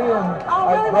directing a movie, and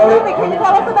really? What movie? Can you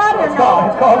tell us about it? It's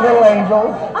called Little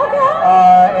Angels. Okay.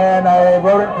 And I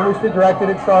wrote it, produced it, directed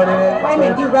it, starred in it. Wait a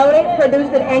minute, you wrote it,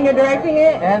 produced it, and you're directing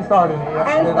it? And starred in it. Yep.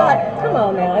 And starred. Come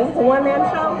on now. Is this a one-man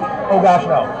show? Oh gosh,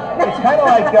 no. It's kind of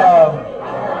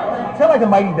like the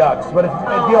Mighty Ducks, but it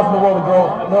deals in the world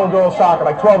of little girls soccer,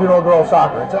 like 12-year-old girls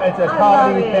soccer. It's a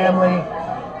comedy, family,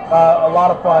 a lot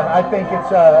of fun. I think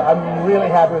I'm really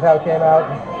happy with how it came out.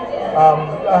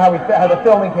 how the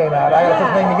filming came out. I got to put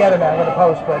the thing together now. I'm going to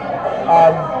post, but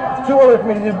it's too early for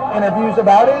me to do interviews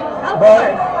about it.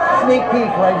 But sneak peek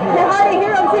right here. Hey, Hardy,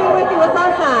 here I'm sitting with you with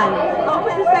Sunshine. What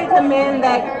would you say to men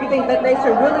that you think that they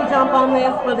should really jump on this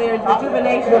for their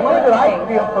rejuvenation? The thing that I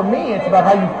feel, for me, it's about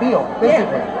how you feel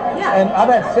physically. Yeah. And I've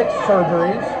had 6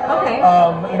 surgeries. Okay.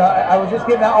 I was just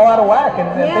getting all out of whack, and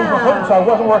things were hurting, so I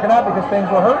wasn't working out because things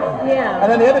were hurting. Yeah. And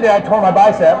then the other day, I tore my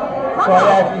bicep. So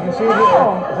you can see it here.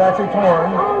 It's actually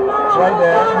torn. Right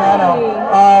there.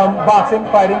 Boxing,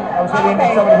 fighting. I was hitting,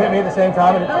 and somebody hit me at the same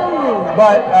time.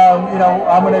 But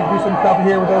I'm going to do some stuff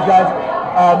here with those guys.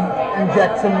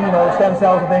 Inject some, stem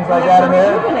cells and things like that in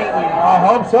there. I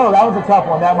hope so. That was a tough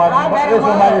one. This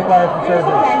one might require some surgery.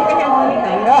 You can handle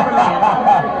anything.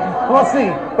 We'll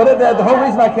see. But the whole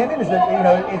reason I came in is that it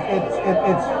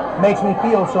makes me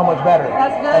feel so much better.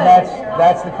 That's good. And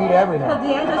that's the key to everything. Because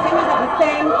D'Angela Simmons did the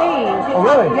same thing. Oh,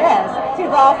 really? Yes.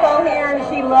 She's also here, and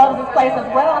she loves this place as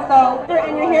well. So,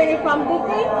 and you're hearing it from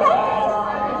DK.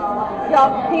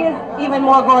 Y'all, he is even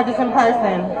more gorgeous in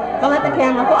person. Don't let the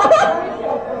camera fall.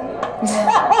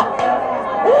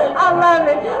 I love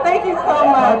it. Thank you so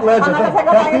much. My pleasure. I'm not going to take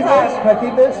up all your time. Can I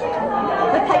keep this?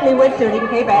 Let's take me with you. You can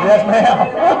keep it. Yes,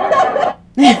 ma'am.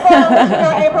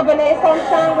 April Benet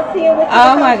Sunshine with you.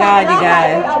 Oh my God, you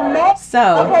guys. So,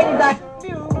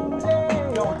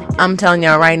 I'm telling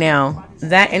y'all right now,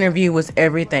 that interview was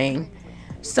everything.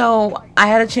 So I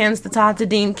had a chance to talk to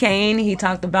Dean Cain. He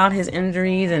talked about his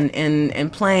injuries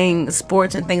and playing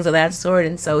sports and things of that sort.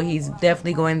 And so he's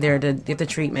definitely going there to get the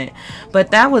treatment.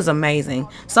 But that was amazing.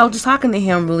 So just talking to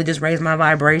him really just raised my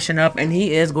vibration up. And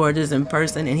he is gorgeous in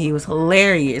person. And he was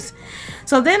hilarious.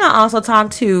 So then I also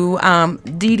talked to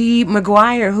Dee Dee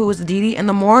McGuire, who was Dee Dee in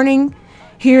the Morning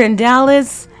here in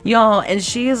Dallas. Y'all, and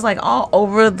she is like all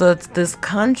over this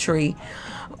country.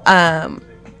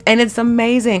 And it's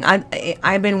amazing.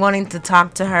 I've been wanting to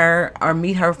talk to her or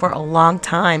meet her for a long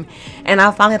time. And I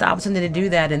finally had the opportunity to do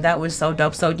that. And that was so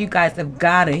dope. So you guys have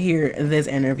got to hear this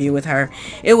interview with her.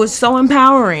 It was so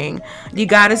empowering. You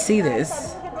got to see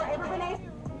this.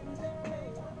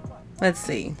 Let's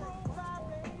see.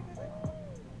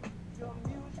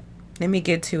 Let me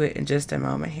get to it in just a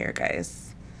moment here,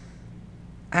 guys.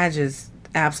 I just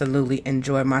absolutely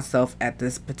enjoyed myself at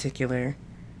this particular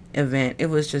event. It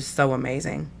was just so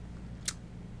amazing.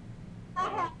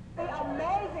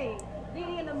 Amazing. Dee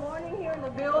Dee in the Morning here in the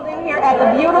building here at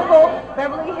the beautiful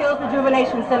Beverly Hills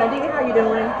Rejuvenation Center. Dee Dee, how are you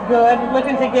doing? Good.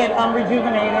 Looking to get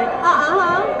rejuvenated.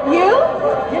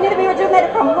 You need to be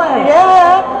rejuvenated from what?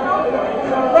 Yeah.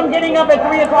 From getting up at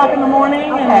 3 o'clock in the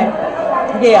morning. Okay.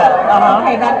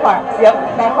 Okay, that part. Yep.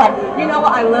 That part. You know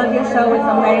what? I love your show. It's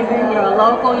amazing. You're a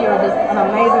local. You're just an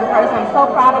amazing person. I'm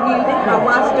so proud of you. I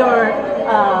watched your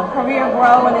career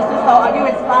grow, and it's just so, you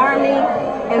inspire me.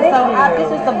 And so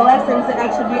it's just a blessing to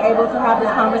actually be able to have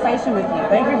this conversation with you.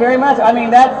 Thank you very much. I mean,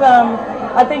 that's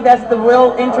I think that's the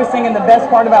real interesting and the best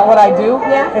part about what I do.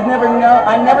 Yeah. I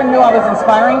never knew I was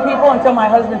inspiring people until my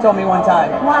husband told me one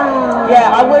time. Wow.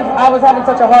 Yeah, I was having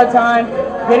such a hard time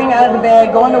getting out of the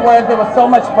bed, going to work. There was so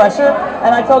much pressure,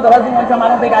 and I told the husband one time, I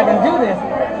don't think I can do this.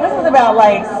 This is about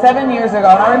like 7 years ago,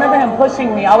 and I remember him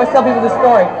pushing me. I always tell people this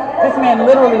story. This man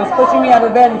literally was pushing me out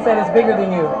of bed and said, "It's bigger than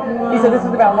you." He said, "This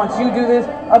is about once you do this,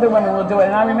 other women will do it."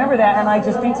 And I remember that, and I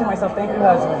just think to myself, "Thank you,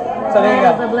 husband." So there you go.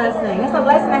 It's a blessing. It's a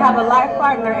blessing to have a life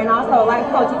partner and also a life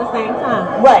coach at the same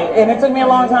time. Right, and it took me a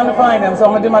long time to find him, so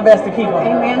I'm gonna do my best to keep him.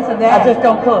 Amen to that. I just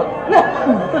don't cook.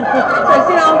 So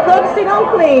she don't cook, she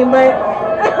don't clean, but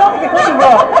I can clean,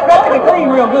 bro. I can clean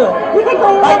real good. You can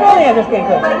clean. I can, I just can't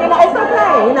cook. But it's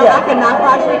okay. Yeah. I cannot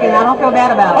fry chicken. I don't feel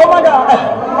bad about it. Oh my God.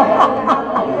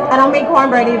 I don't make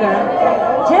cornbread either.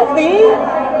 Jeffy.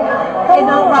 It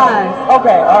don't rise.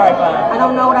 Okay, all right, fine. I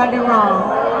don't know what I did wrong.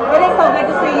 It is so good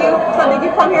to see you. So did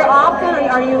you come here often,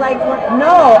 or are you like?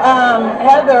 No,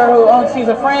 Heather, she's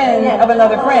a friend of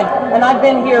another friend, and I've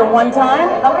been here one time.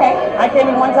 Okay. I came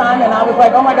in one time, and I was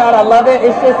like, oh my God, I love it.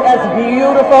 It's just as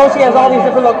beautiful. She has all these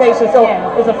different locations, so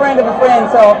it's a friend of a friend.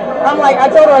 So I'm like, I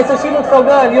told her, I said, she looks so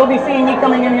good. You'll be seeing me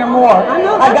coming in here more. I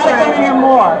know. I gotta come in here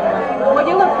more. Well,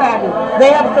 you look fabulous.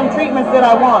 They have some treatments that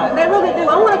I want. They really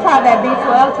do. I want to try that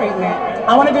B12 treatment.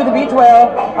 I want to do the B12.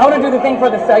 I want to do the thing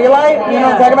for the cellulite. You know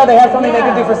what I'm talking about? They have something they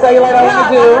can do for cellulite. I want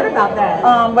to do. I heard about that.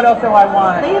 What else do I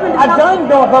want? I've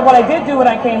done, but what I did do when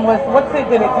I came was, what's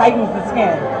it that it tightens the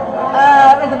skin?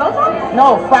 Is it Botox?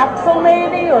 No, Fraxel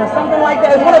maybe, or something like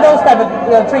that. It's one of those type of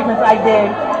treatments I did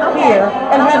here.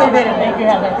 And Heather did it. Thank you,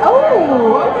 Heather.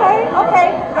 Oh, okay.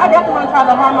 I definitely want to try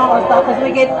the hormonal stuff because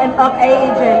we get of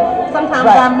age and sometimes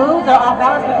Right. our moods are off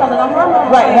balance because of the hormones.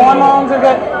 Right, hormones are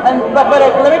good. But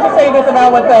let me just say this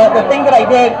about what the thing that I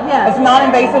did. Yeah. It's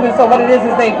non-invasive, and so what it is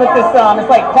they put this,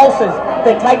 it's like pulses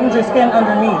that tightens your skin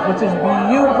underneath, which is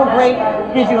beautiful, great,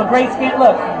 gives you a great skin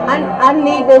look. I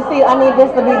need this. See, I need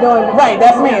this to be doing. Right,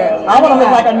 that's me. I want to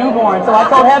look like a newborn. So I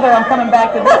told Heather I'm coming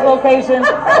back to this location,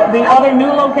 the other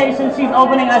new location she's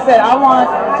opening. I said I want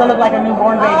to look like a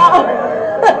newborn baby.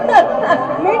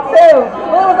 Me too.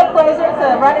 Well, it was a pleasure to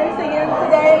run into you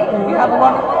today. You have a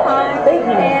wonderful time. Thank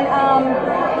you. And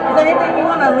is there anything you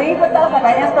want to leave with us, like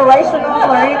an inspirational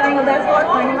or anything of that sort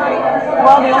for anybody?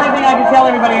 Well, the only thing I can tell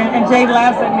everybody, and Jade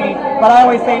laughs at me, but I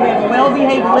always say this: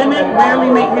 well-behaved women rarely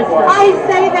make history. I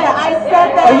say that. I said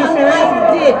that. Are you serious?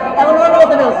 I did. Eleanor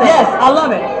Roosevelt said. Yes, I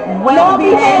love it.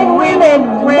 Well-behaved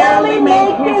women rarely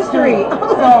make history.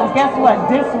 So guess what?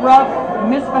 Disrupt,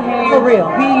 misbehave, For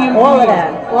real. be you. All of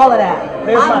that. All of that.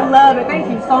 There's I mine. love it. Thank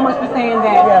you so much for saying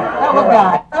that. Yeah. That was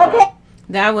God. Okay.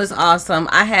 That was awesome.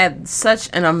 I had such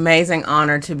an amazing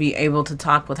honor to be able to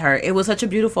talk with her. It was such a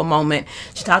beautiful moment.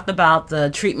 She talked about the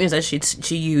treatments that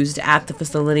she used at the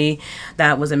facility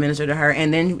that was administered to her.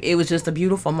 And then it was just a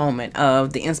beautiful moment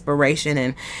of the inspiration.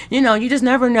 And, you just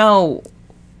never know.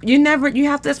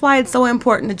 That's why it's so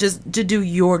important to do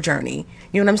your journey.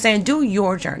 You know what I'm saying? Do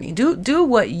your journey. Do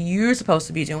what you're supposed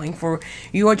to be doing for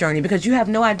your journey, because you have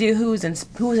no idea who's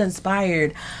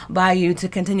inspired by you to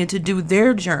continue to do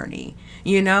their journey,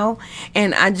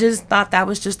 And I just thought that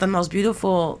was just the most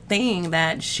beautiful thing,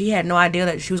 that she had no idea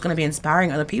that she was going to be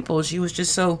inspiring other people. She was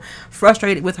just so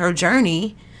frustrated with her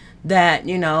journey that,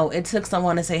 it took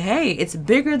someone to say, hey, it's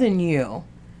bigger than you.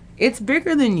 It's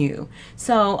bigger than you.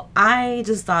 So I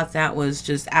just thought that was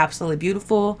just absolutely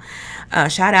beautiful.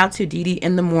 Shout out to Dee Dee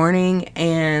in the morning.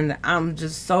 And I'm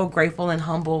just so grateful and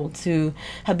humbled to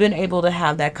have been able to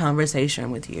have that conversation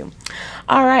with you.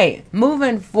 All right.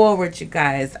 Moving forward, you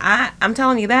guys. I'm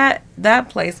telling you that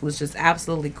place was just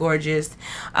absolutely gorgeous.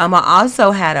 I also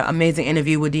had an amazing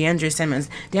interview with D'Andra Simmons.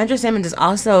 D'Andra Simmons is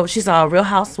also, she's a Real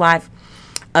Housewife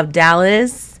of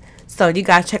Dallas. So you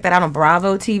guys check that out on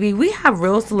Bravo TV. We have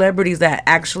real celebrities that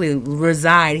actually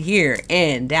reside here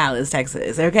in Dallas,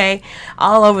 Texas, okay?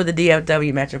 All over the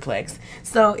DFW Metroplex.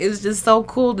 So it was just so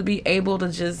cool to be able to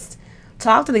just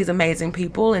talk to these amazing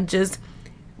people and just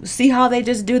see how they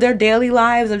just do their daily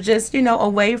lives of just,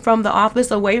 away from the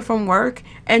office, away from work,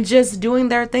 and just doing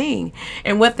their thing.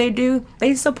 And what they do,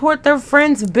 they support their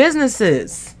friends'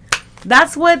 businesses.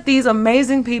 That's what these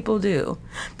amazing people do.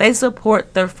 They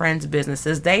support their friends'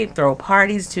 businesses. They throw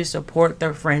parties to support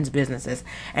their friends' businesses.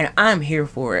 And I'm here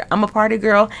for it. I'm a party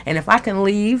girl. And if I can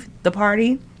leave the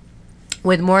party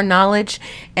with more knowledge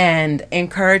and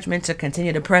encouragement to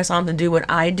continue to press on to do what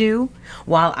I do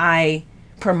while I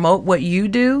promote what you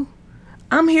do,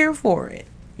 I'm here for it.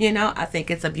 I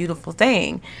think it's a beautiful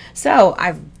thing. So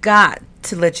I've got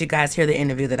to let you guys hear the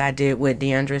interview that I did with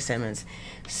D'Andra Simmons.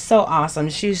 So awesome.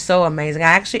 She's so amazing.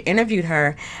 I actually interviewed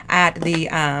her at the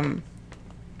I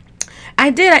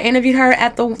interviewed her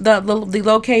at the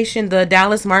location, the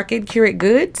Dallas Market, Curate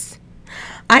Goods.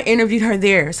 I interviewed her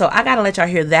there. So I got to let y'all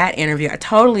hear that interview. I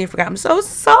totally forgot. I'm so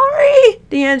sorry,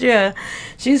 D'Andra.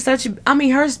 She's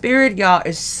her spirit, y'all,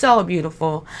 is so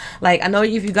beautiful. Like, I know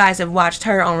if you guys have watched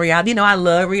her on reality, I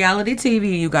love reality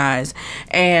TV, you guys.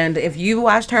 And if you've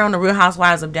watched her on The Real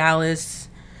Housewives of Dallas,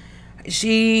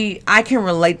 I can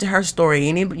relate to her story.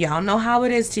 Y'all know how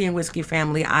it is, Tea and Whiskey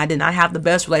family. I did not have the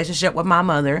best relationship with my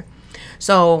mother.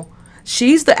 So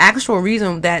she's the actual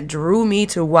reason that drew me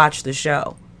to watch the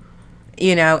show.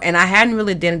 And I hadn't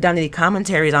really done any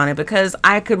commentaries on it because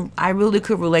I really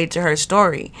could relate to her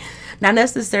story. Not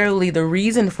necessarily the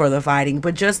reason for the fighting,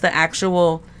 but just the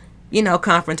actual,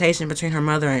 confrontation between her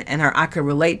mother and her. I could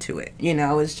relate to it.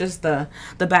 It's just the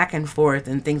back and forth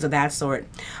and things of that sort.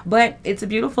 But it's a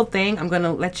beautiful thing. I'm going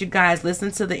to let you guys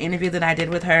listen to the interview that I did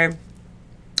with her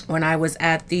when I was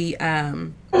at the, You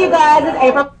guys, it's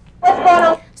April. What's going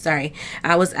on? Sorry,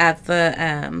 I was at the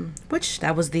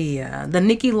that was the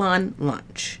Nikki Lund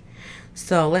lunch.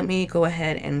 So let me go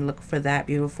ahead and look for that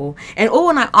beautiful. And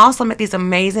I also met these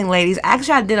amazing ladies.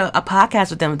 Actually, I did a podcast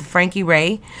with them, with Frankie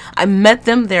Ray. I met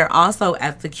them there also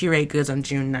at the Curate Goods on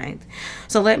June 9th.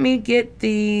 So let me get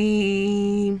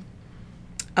the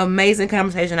amazing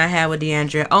conversation I had with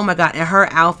D'Andra. Oh my God, and her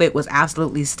outfit was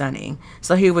absolutely stunning.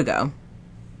 So here we go.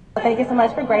 Thank you so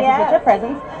much for gracing with your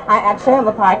presence. I actually have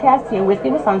a podcast, Tea and Whiskey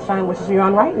with Sunshine, which is you're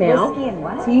on right now. Whiskey and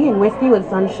what? Tea and Whiskey with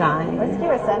Sunshine. Whiskey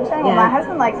with sunshine? Yeah. Well, my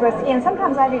husband likes whiskey, and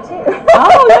sometimes I do too.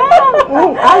 Oh,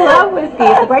 yeah. I love whiskey.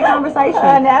 It's a great conversation.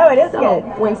 I know, it is So,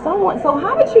 good. so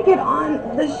how did you get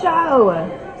on the show?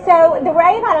 So the way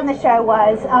I got on the show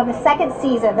was the second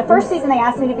season. The first season they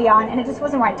asked me to be on, and it just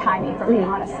wasn't right timing for me,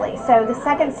 honestly. So the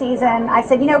second season, I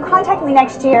said, contact me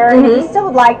next year, and if you still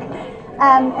would like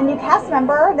a new cast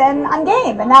member, then I'm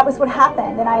game. And that was what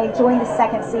happened, and I joined the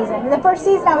second season. The first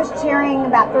season, I was cheering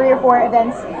about 3 or 4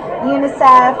 events.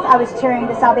 UNICEF, I was cheering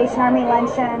the Salvation Army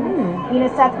Luncheon,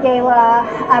 UNICEF Gala.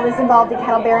 I was involved in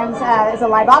Cattle Barons as a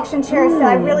live auction chair, so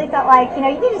I really felt like, you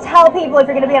need to tell people if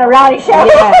you're going to be on a reality show.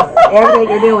 Yes, everything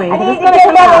you're doing. I need to It's give gonna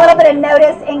them come a out. little bit of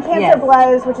notice. And Cancer Yes.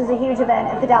 Blows, which is a huge event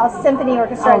at the Dallas Symphony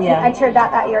Orchestra. Oh, yeah. I chaired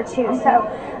that year too. So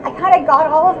I kind of got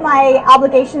all of my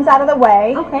obligations out of the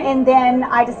way, and then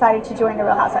I decided to join the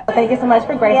Real Housewives. Thank you so much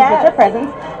for gracing with your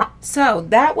presence. So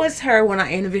that was her when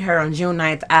I interviewed her on June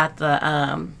 9th at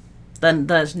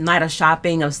the night of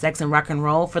shopping of sex and rock and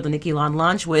roll for the Nikki Lawn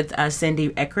lunch with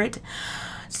Cindy Eckert.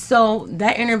 So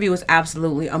that interview was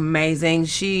absolutely amazing.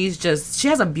 She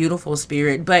has a beautiful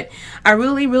spirit, but I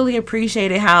really, really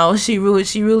appreciated how she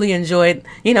really enjoyed,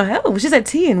 oh, she said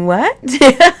tea and what?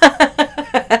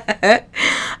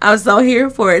 I was so here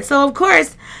for it. So of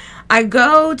course I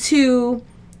go to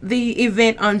the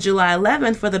event on July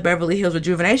 11th for the Beverly Hills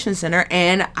Rejuvenation Center,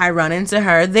 and I run into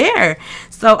her there.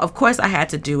 So of course I had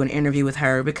to do an interview with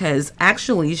her because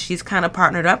actually she's kind of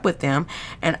partnered up with them,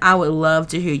 and I would love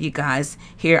to hear you guys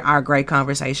hear our great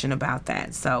conversation about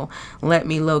that. So let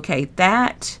me locate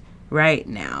that right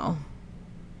now.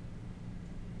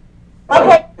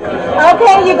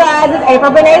 Okay, you guys, it's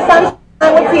April Benet Sunshine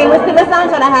with Tea and Whiskey with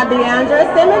Sunshine. I have Deandra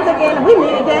Simmons again. We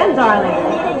meet again, darling.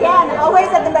 Again, always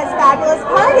at the most fabulous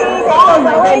parties. Oh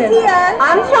my always goodness. here.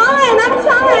 I'm trying.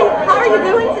 How are you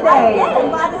doing today?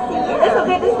 I'm glad to see you. It's so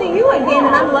good to see you again,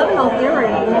 and I'm loving those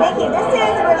earrings. Thank you. This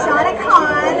is Rajana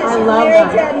Khan. I She's love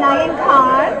married her. to Nayan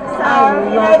Khan. So,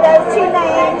 I love those two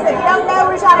names. If you don't know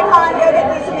Rajana Khan, go get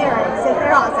me some earrings.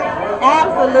 They're awesome.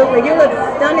 Absolutely. You look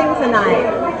stunning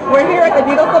tonight. We're here at the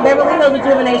beautiful Beverly Hills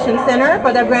Rejuvenation Center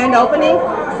for their grand opening.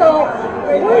 So,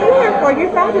 what are you here for?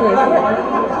 You're fabulous.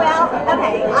 Well,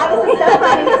 okay. I was so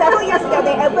funny. Several years ago,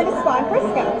 they opened a spa in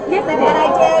Frisco. Yes, they did. And I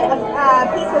did a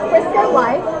piece with Frisco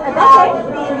Life about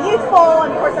being youthful.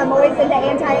 And of course, I'm always into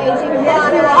anti-aging.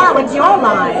 Yes, you are with your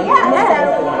line. Yeah.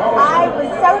 Yes. So I was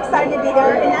so excited to be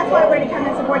there, and that's why we're going to come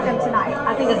and support them tonight.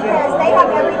 I think it's because they have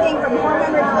everything from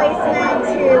hormone replacement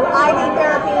to IV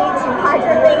therapy to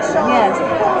hydrofacial to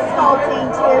full sculpting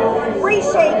to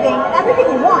reshaping, everything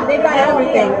you want. They've got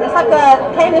Everything. everything. It's like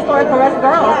a candy store for us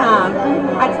girls, huh?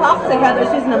 I talked to Heather.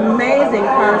 She's an amazing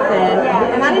person.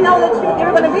 And I didn't know that you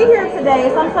were going to be here today,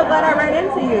 so I'm so glad I ran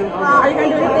into you. Are you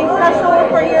going to do anything special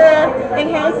for your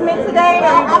enhancement today?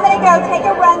 I'm going to go take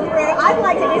a run through. I'd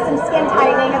like to do some skin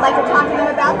tightening. I'd like to talk to them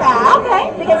about that.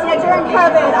 Okay. Because, during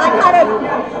COVID, I kind of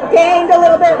gained a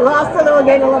little bit, lost a little,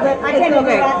 gained a little bit. I tend to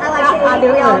do that. I like to eat. I do.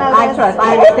 We all know I this. trust.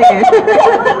 I understand.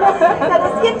 So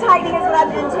the skin tightening is what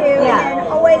I'm into. Yeah. And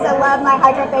always I love my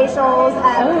hydrofacials.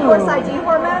 Of course I do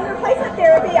hormone replacement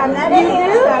therapy. I'm that You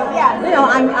age. do? So yeah.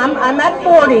 I'm at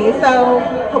 40, so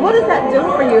what does that do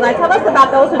for you? Like, tell us about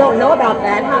those who don't know about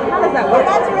that. How does that Well, work?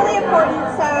 that's really important.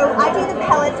 So I do the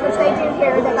pellets, which they do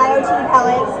here, the BioT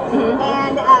pellets,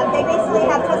 and they basically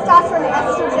have testosterone and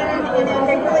estrogen, and then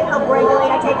they really help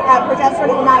regulate. I take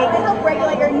progesterone at night. They help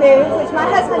regulate your mood, which my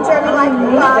husband Jeremy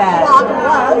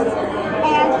loves,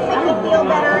 and make you feel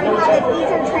better and have an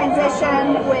easier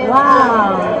transition with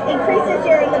increases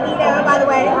your libido. By the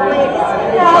way, ladies.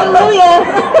 Hallelujah.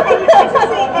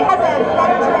 It has a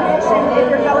better transition if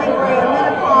you're going through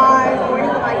menopause or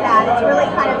anything like that. It's really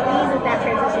kind of eases that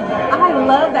transition. I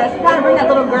love that. She kind of bring that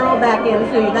little girl back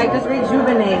into you, like just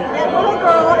rejuvenate. That little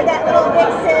girl, that little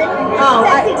vixen, Oh,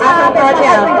 sexy I time, prefer as my it,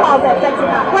 yeah. husband calls it, sexy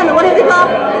time. Wait a minute, what is it called?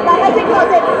 My husband calls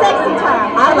it sexy time.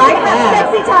 I like We have that.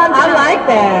 Sexy time I tonight. like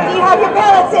that. Do you have your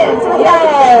pellets in? So we have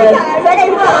some Yes.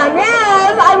 sexy time.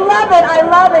 Yes, I love it. I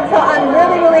love it. So I'm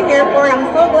really, really here for it. I'm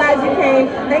so glad you came.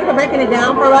 Thank you for breaking it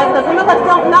down for us, because some of us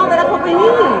don't know that that's what we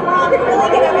need. Well, you can really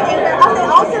get everything there. Oh, they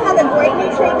also have a great new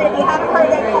treatment, if you haven't heard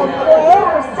of it, called oil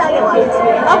for cellulite.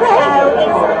 Okay. So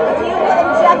it's a few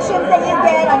injections that you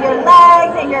get on your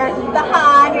legs and your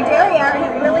behind, your derriere, and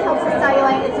it really helps with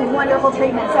cellulite. It's a wonderful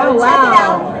treatment. So Oh, check it wow.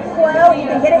 out. Quo, you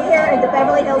can get it here here at the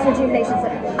Beverly Hills Rejuvenation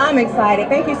Center. I'm excited.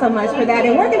 Thank you so much for that.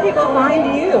 And where can people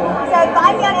find you? So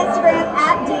find me on Instagram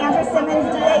at Deandra Simmons,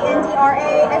 DANDRASIMMONS.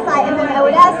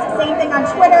 Same thing on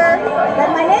Twitter.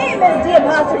 Then my name is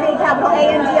D'*ANDRA Simmons SIMMONS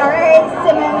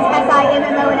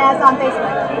on Facebook.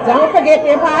 Don't forget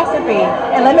the apostrophe.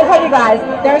 And let me tell you guys,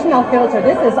 there's no filter.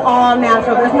 This is all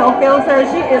natural. There's no filter.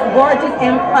 She is gorgeous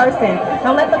in person.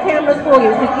 Don't let the cameras fool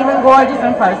you. She's even gorgeous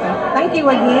in person. Thank you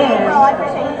again. Well, I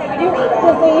appreciate you taking me.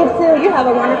 We'll see you too. You have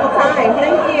a wonderful time.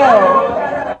 Thank you.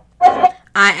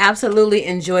 I absolutely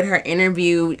enjoyed her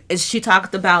interview. She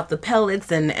talked about the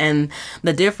pellets and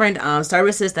the different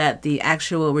services that the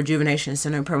actual Rejuvenation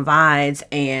Center provides,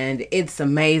 and it's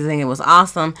amazing. It was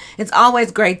awesome. It's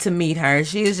always great to meet her.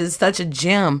 She is just such a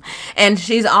gem, and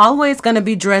she's always going to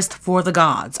be dressed for the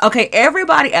gods. Okay,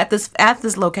 everybody at this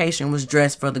location was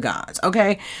dressed for the gods.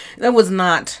 Okay, that was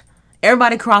not.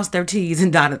 Everybody crossed their T's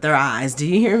and dotted their I's. Do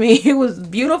you hear me? It was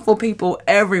beautiful people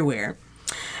everywhere.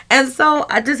 And so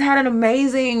I just had an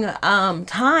amazing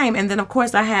time. And then, of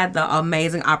course, I had the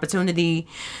amazing opportunity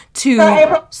to,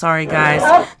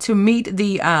 to meet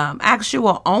the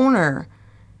actual owner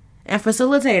and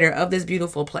facilitator of this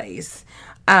beautiful place.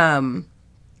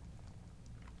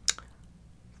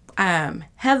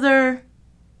 Heather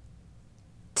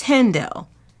Tyndall.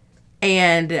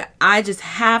 And I just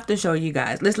have to show you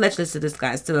guys. Let's listen to this,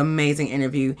 guys. It's an amazing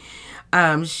interview.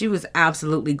 She was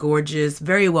absolutely gorgeous,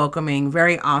 very welcoming,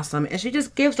 very awesome. And she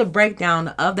just gives a breakdown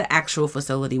of the actual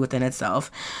facility within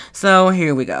itself. So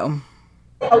here we go.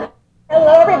 Hello,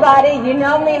 everybody. You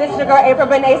know me. This is your girl, April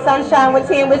Benet Sunshine with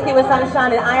Tea and Whiskey with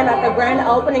Sunshine. And I am at the grand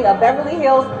opening of Beverly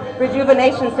Hills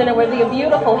Rejuvenation Center with the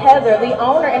beautiful Heather, the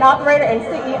owner and operator and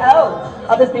CEO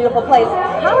of this beautiful place.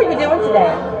 How are you doing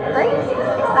today? Great.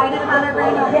 Excited about our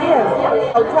grand opening.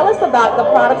 Yes. So tell us about the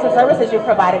products and services you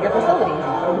provide at your facilities.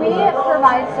 We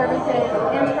provide services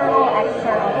internal,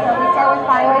 external. So we start with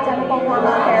bioidentical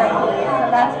hormone therapy.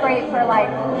 So that's great for like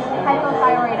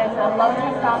hypothyroidism, low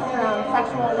testosterone,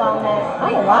 sexual wellness,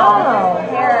 weight loss,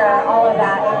 hair, all of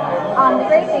that. The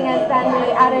great thing is then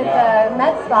we added the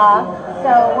med spa.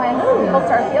 So when people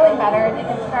start feeling better, they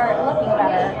can start looking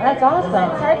better. That's awesome.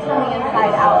 It starts from the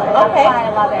inside out. That's why I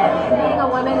love it. And being a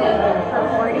woman in her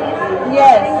 40s,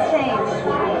 things change.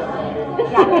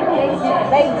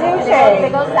 They do change.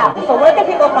 They go south. So where can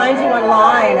people find you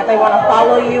online if they want to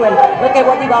follow you and look at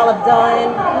what you all have done?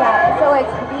 Yeah, so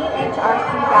it's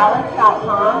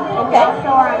bhrcdallas.com. Okay. We also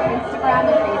are on Instagram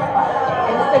and Facebook.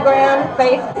 Instagram,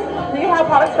 Facebook. Do you have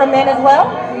products for men as well?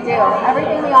 We do.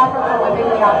 Everything we offer for women,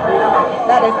 we offer for men.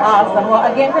 That is awesome. Well,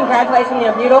 again, congratulations on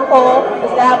your beautiful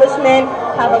establishment.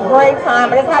 Have a great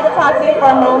time. I just had to talk to you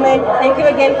for a moment. Thank you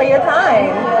again for your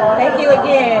time. Thank you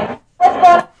again. What's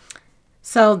going on?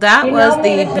 So that was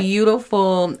the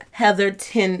beautiful Heather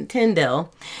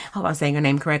Tyndall. I hope I'm saying her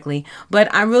name correctly.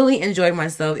 But I really enjoyed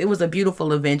myself. It was a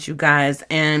beautiful event, you guys.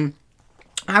 And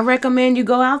I recommend you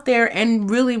go out there and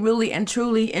really, really, and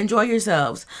truly enjoy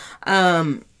yourselves.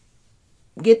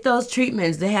 Get those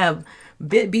treatments. They have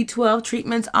B12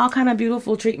 treatments, all kind of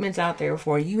beautiful treatments out there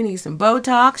for you. You need some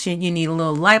Botox, you need a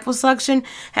little liposuction.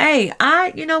 Hey,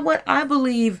 you know what? I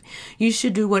believe you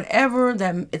should do whatever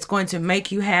that it's going to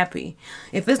make you happy.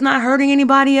 If it's not hurting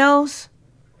anybody else,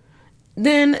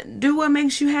 then do what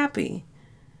makes you happy.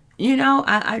 You know,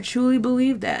 I truly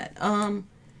believe that.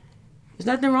 There's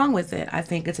nothing wrong with it. I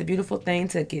think it's a beautiful thing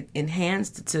to get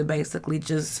enhanced, to basically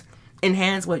just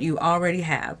enhance what you already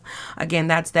have. Again,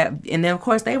 that's that. And then, of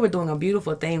course, they were doing a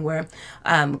beautiful thing where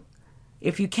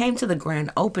if you came to the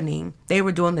grand opening, they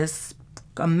were doing this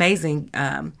amazing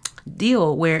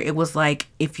deal where it was like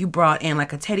if you brought in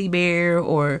like a teddy bear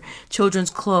or children's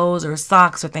clothes or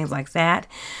socks or things like that,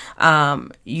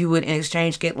 you would in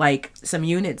exchange get like some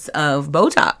units of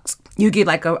Botox. You get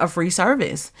like a free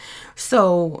service.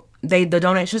 So the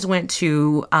donations went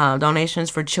to donations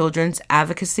for Children's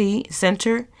Advocacy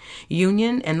Center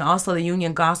Union and also the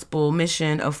Union Gospel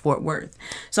Mission of Fort Worth.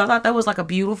 So I thought that was like a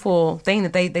beautiful thing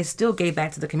that they still gave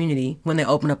back to the community when they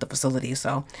opened up the facility.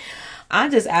 So I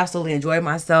just absolutely enjoyed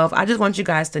myself. I just want you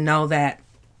guys to know that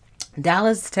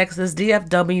Dallas, Texas,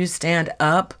 DFW, stand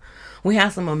up. We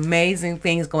have some amazing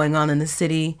things going on in the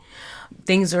city.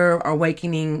 Things are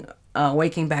waking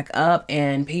back up,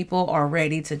 and people are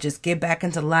ready to just get back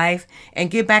into life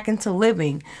and get back into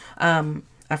living. A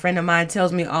friend of mine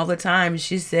tells me all the time,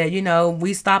 she said, you know,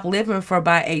 we stopped living for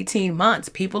about 18 months.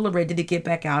 People are ready to get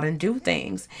back out and do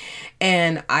things.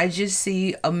 And I just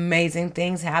see amazing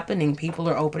things happening. People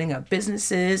are opening up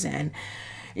businesses, and,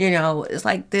 you know, it's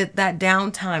like that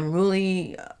downtime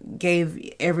really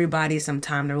gave everybody some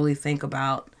time to really think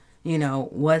about you know,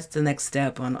 what's the next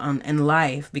step on in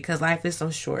life, because life is so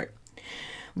short.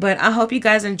 But I hope you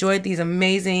guys enjoyed these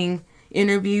amazing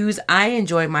interviews. I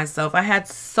enjoyed myself. I had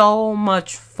so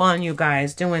much fun, you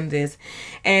guys, doing this.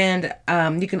 And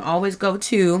you can always go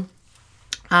to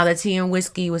the Tea and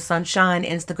Whiskey with Sunshine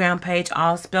Instagram page,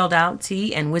 all spelled out,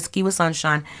 Tea and Whiskey with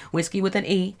Sunshine, whiskey with an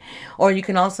E. Or you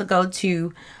can also go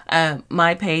to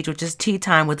my page, which is Tea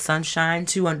Time with Sunshine,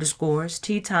 2 underscores,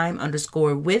 Tea Time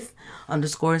underscore with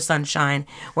underscore Sunshine,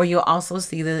 where you'll also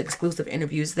see the exclusive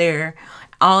interviews there,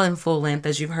 all in full length,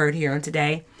 as you've heard here on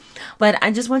today. But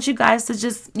I just want you guys to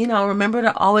just, you know, remember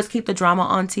to always keep the drama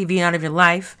on TV and out of your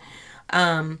life.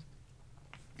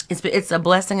 It's a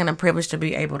blessing and a privilege to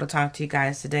be able to talk to you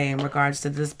guys today in regards to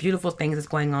this beautiful thing that's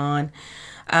going on.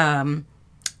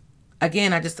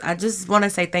 Again, I just want to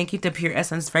say thank you to Pure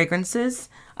Essence Fragrances.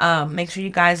 Make sure you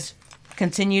guys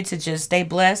continue to just stay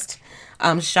blessed.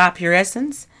 Shop Pure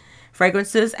Essence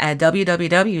Fragrances at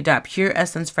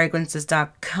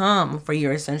www.pureessencefragrances.com for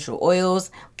your essential oils,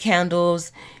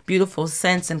 candles, beautiful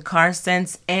scents and car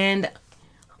scents, and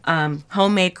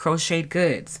homemade crocheted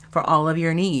goods for all of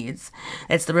your needs.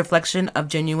 It's the reflection of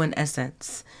genuine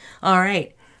essence. All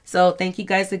right. So thank you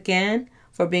guys again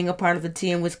for being a part of the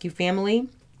Tea and Whiskey family.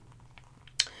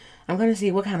 I'm going to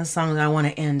see what kind of songs I want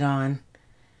to end on.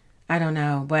 I don't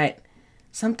know, but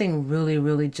something really,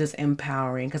 really just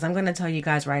empowering. Because I'm going to tell you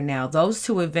guys right now, those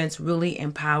 2 events really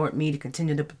empowered me to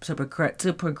continue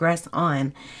to progress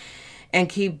on and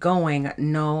keep going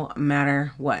no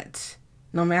matter what.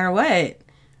 No matter what.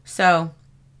 So,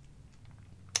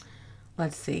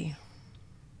 let's see.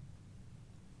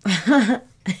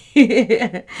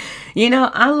 You know,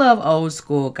 I love old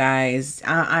school, guys.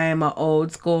 I am an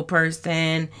old school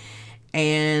person.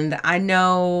 And I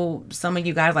know some of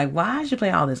you guys like, why should you play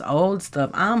all this old stuff?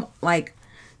 I'm like,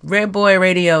 Red Boy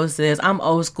Radio says, I'm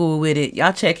old school with it.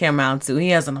 Y'all check him out too. He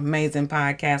has an amazing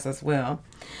podcast as well.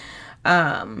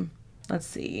 Let's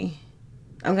see.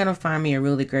 I'm going to find me a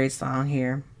really great song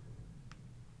here.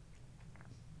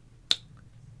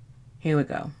 Here we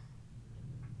go.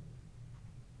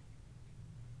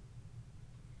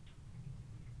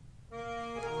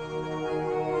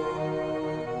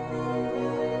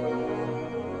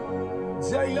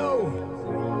 J-Lo,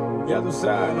 ya tú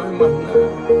sabes, no hay más nada.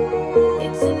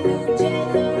 It's a new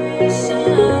generation.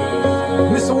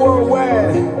 Mr.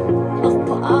 Worldwide. Of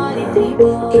party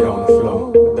people. Get on the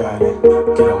floor, darling. Get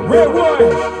on the Red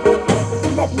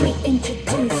One. Let me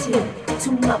introduce you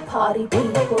to my party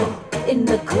people in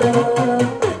the club.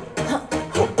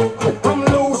 I'm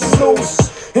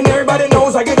loose, and everybody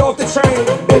knows I get off the train.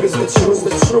 Baby's the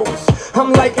truth.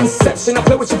 I'm like Inception, I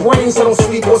play with your brains, so don't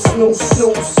sleep or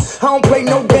snooze. I don't play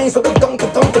no games, so don't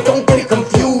get it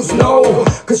confused, no.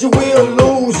 Cause you will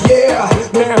lose, yeah.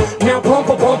 Now pump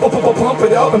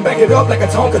it up and back it up like a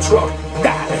Tonka truck.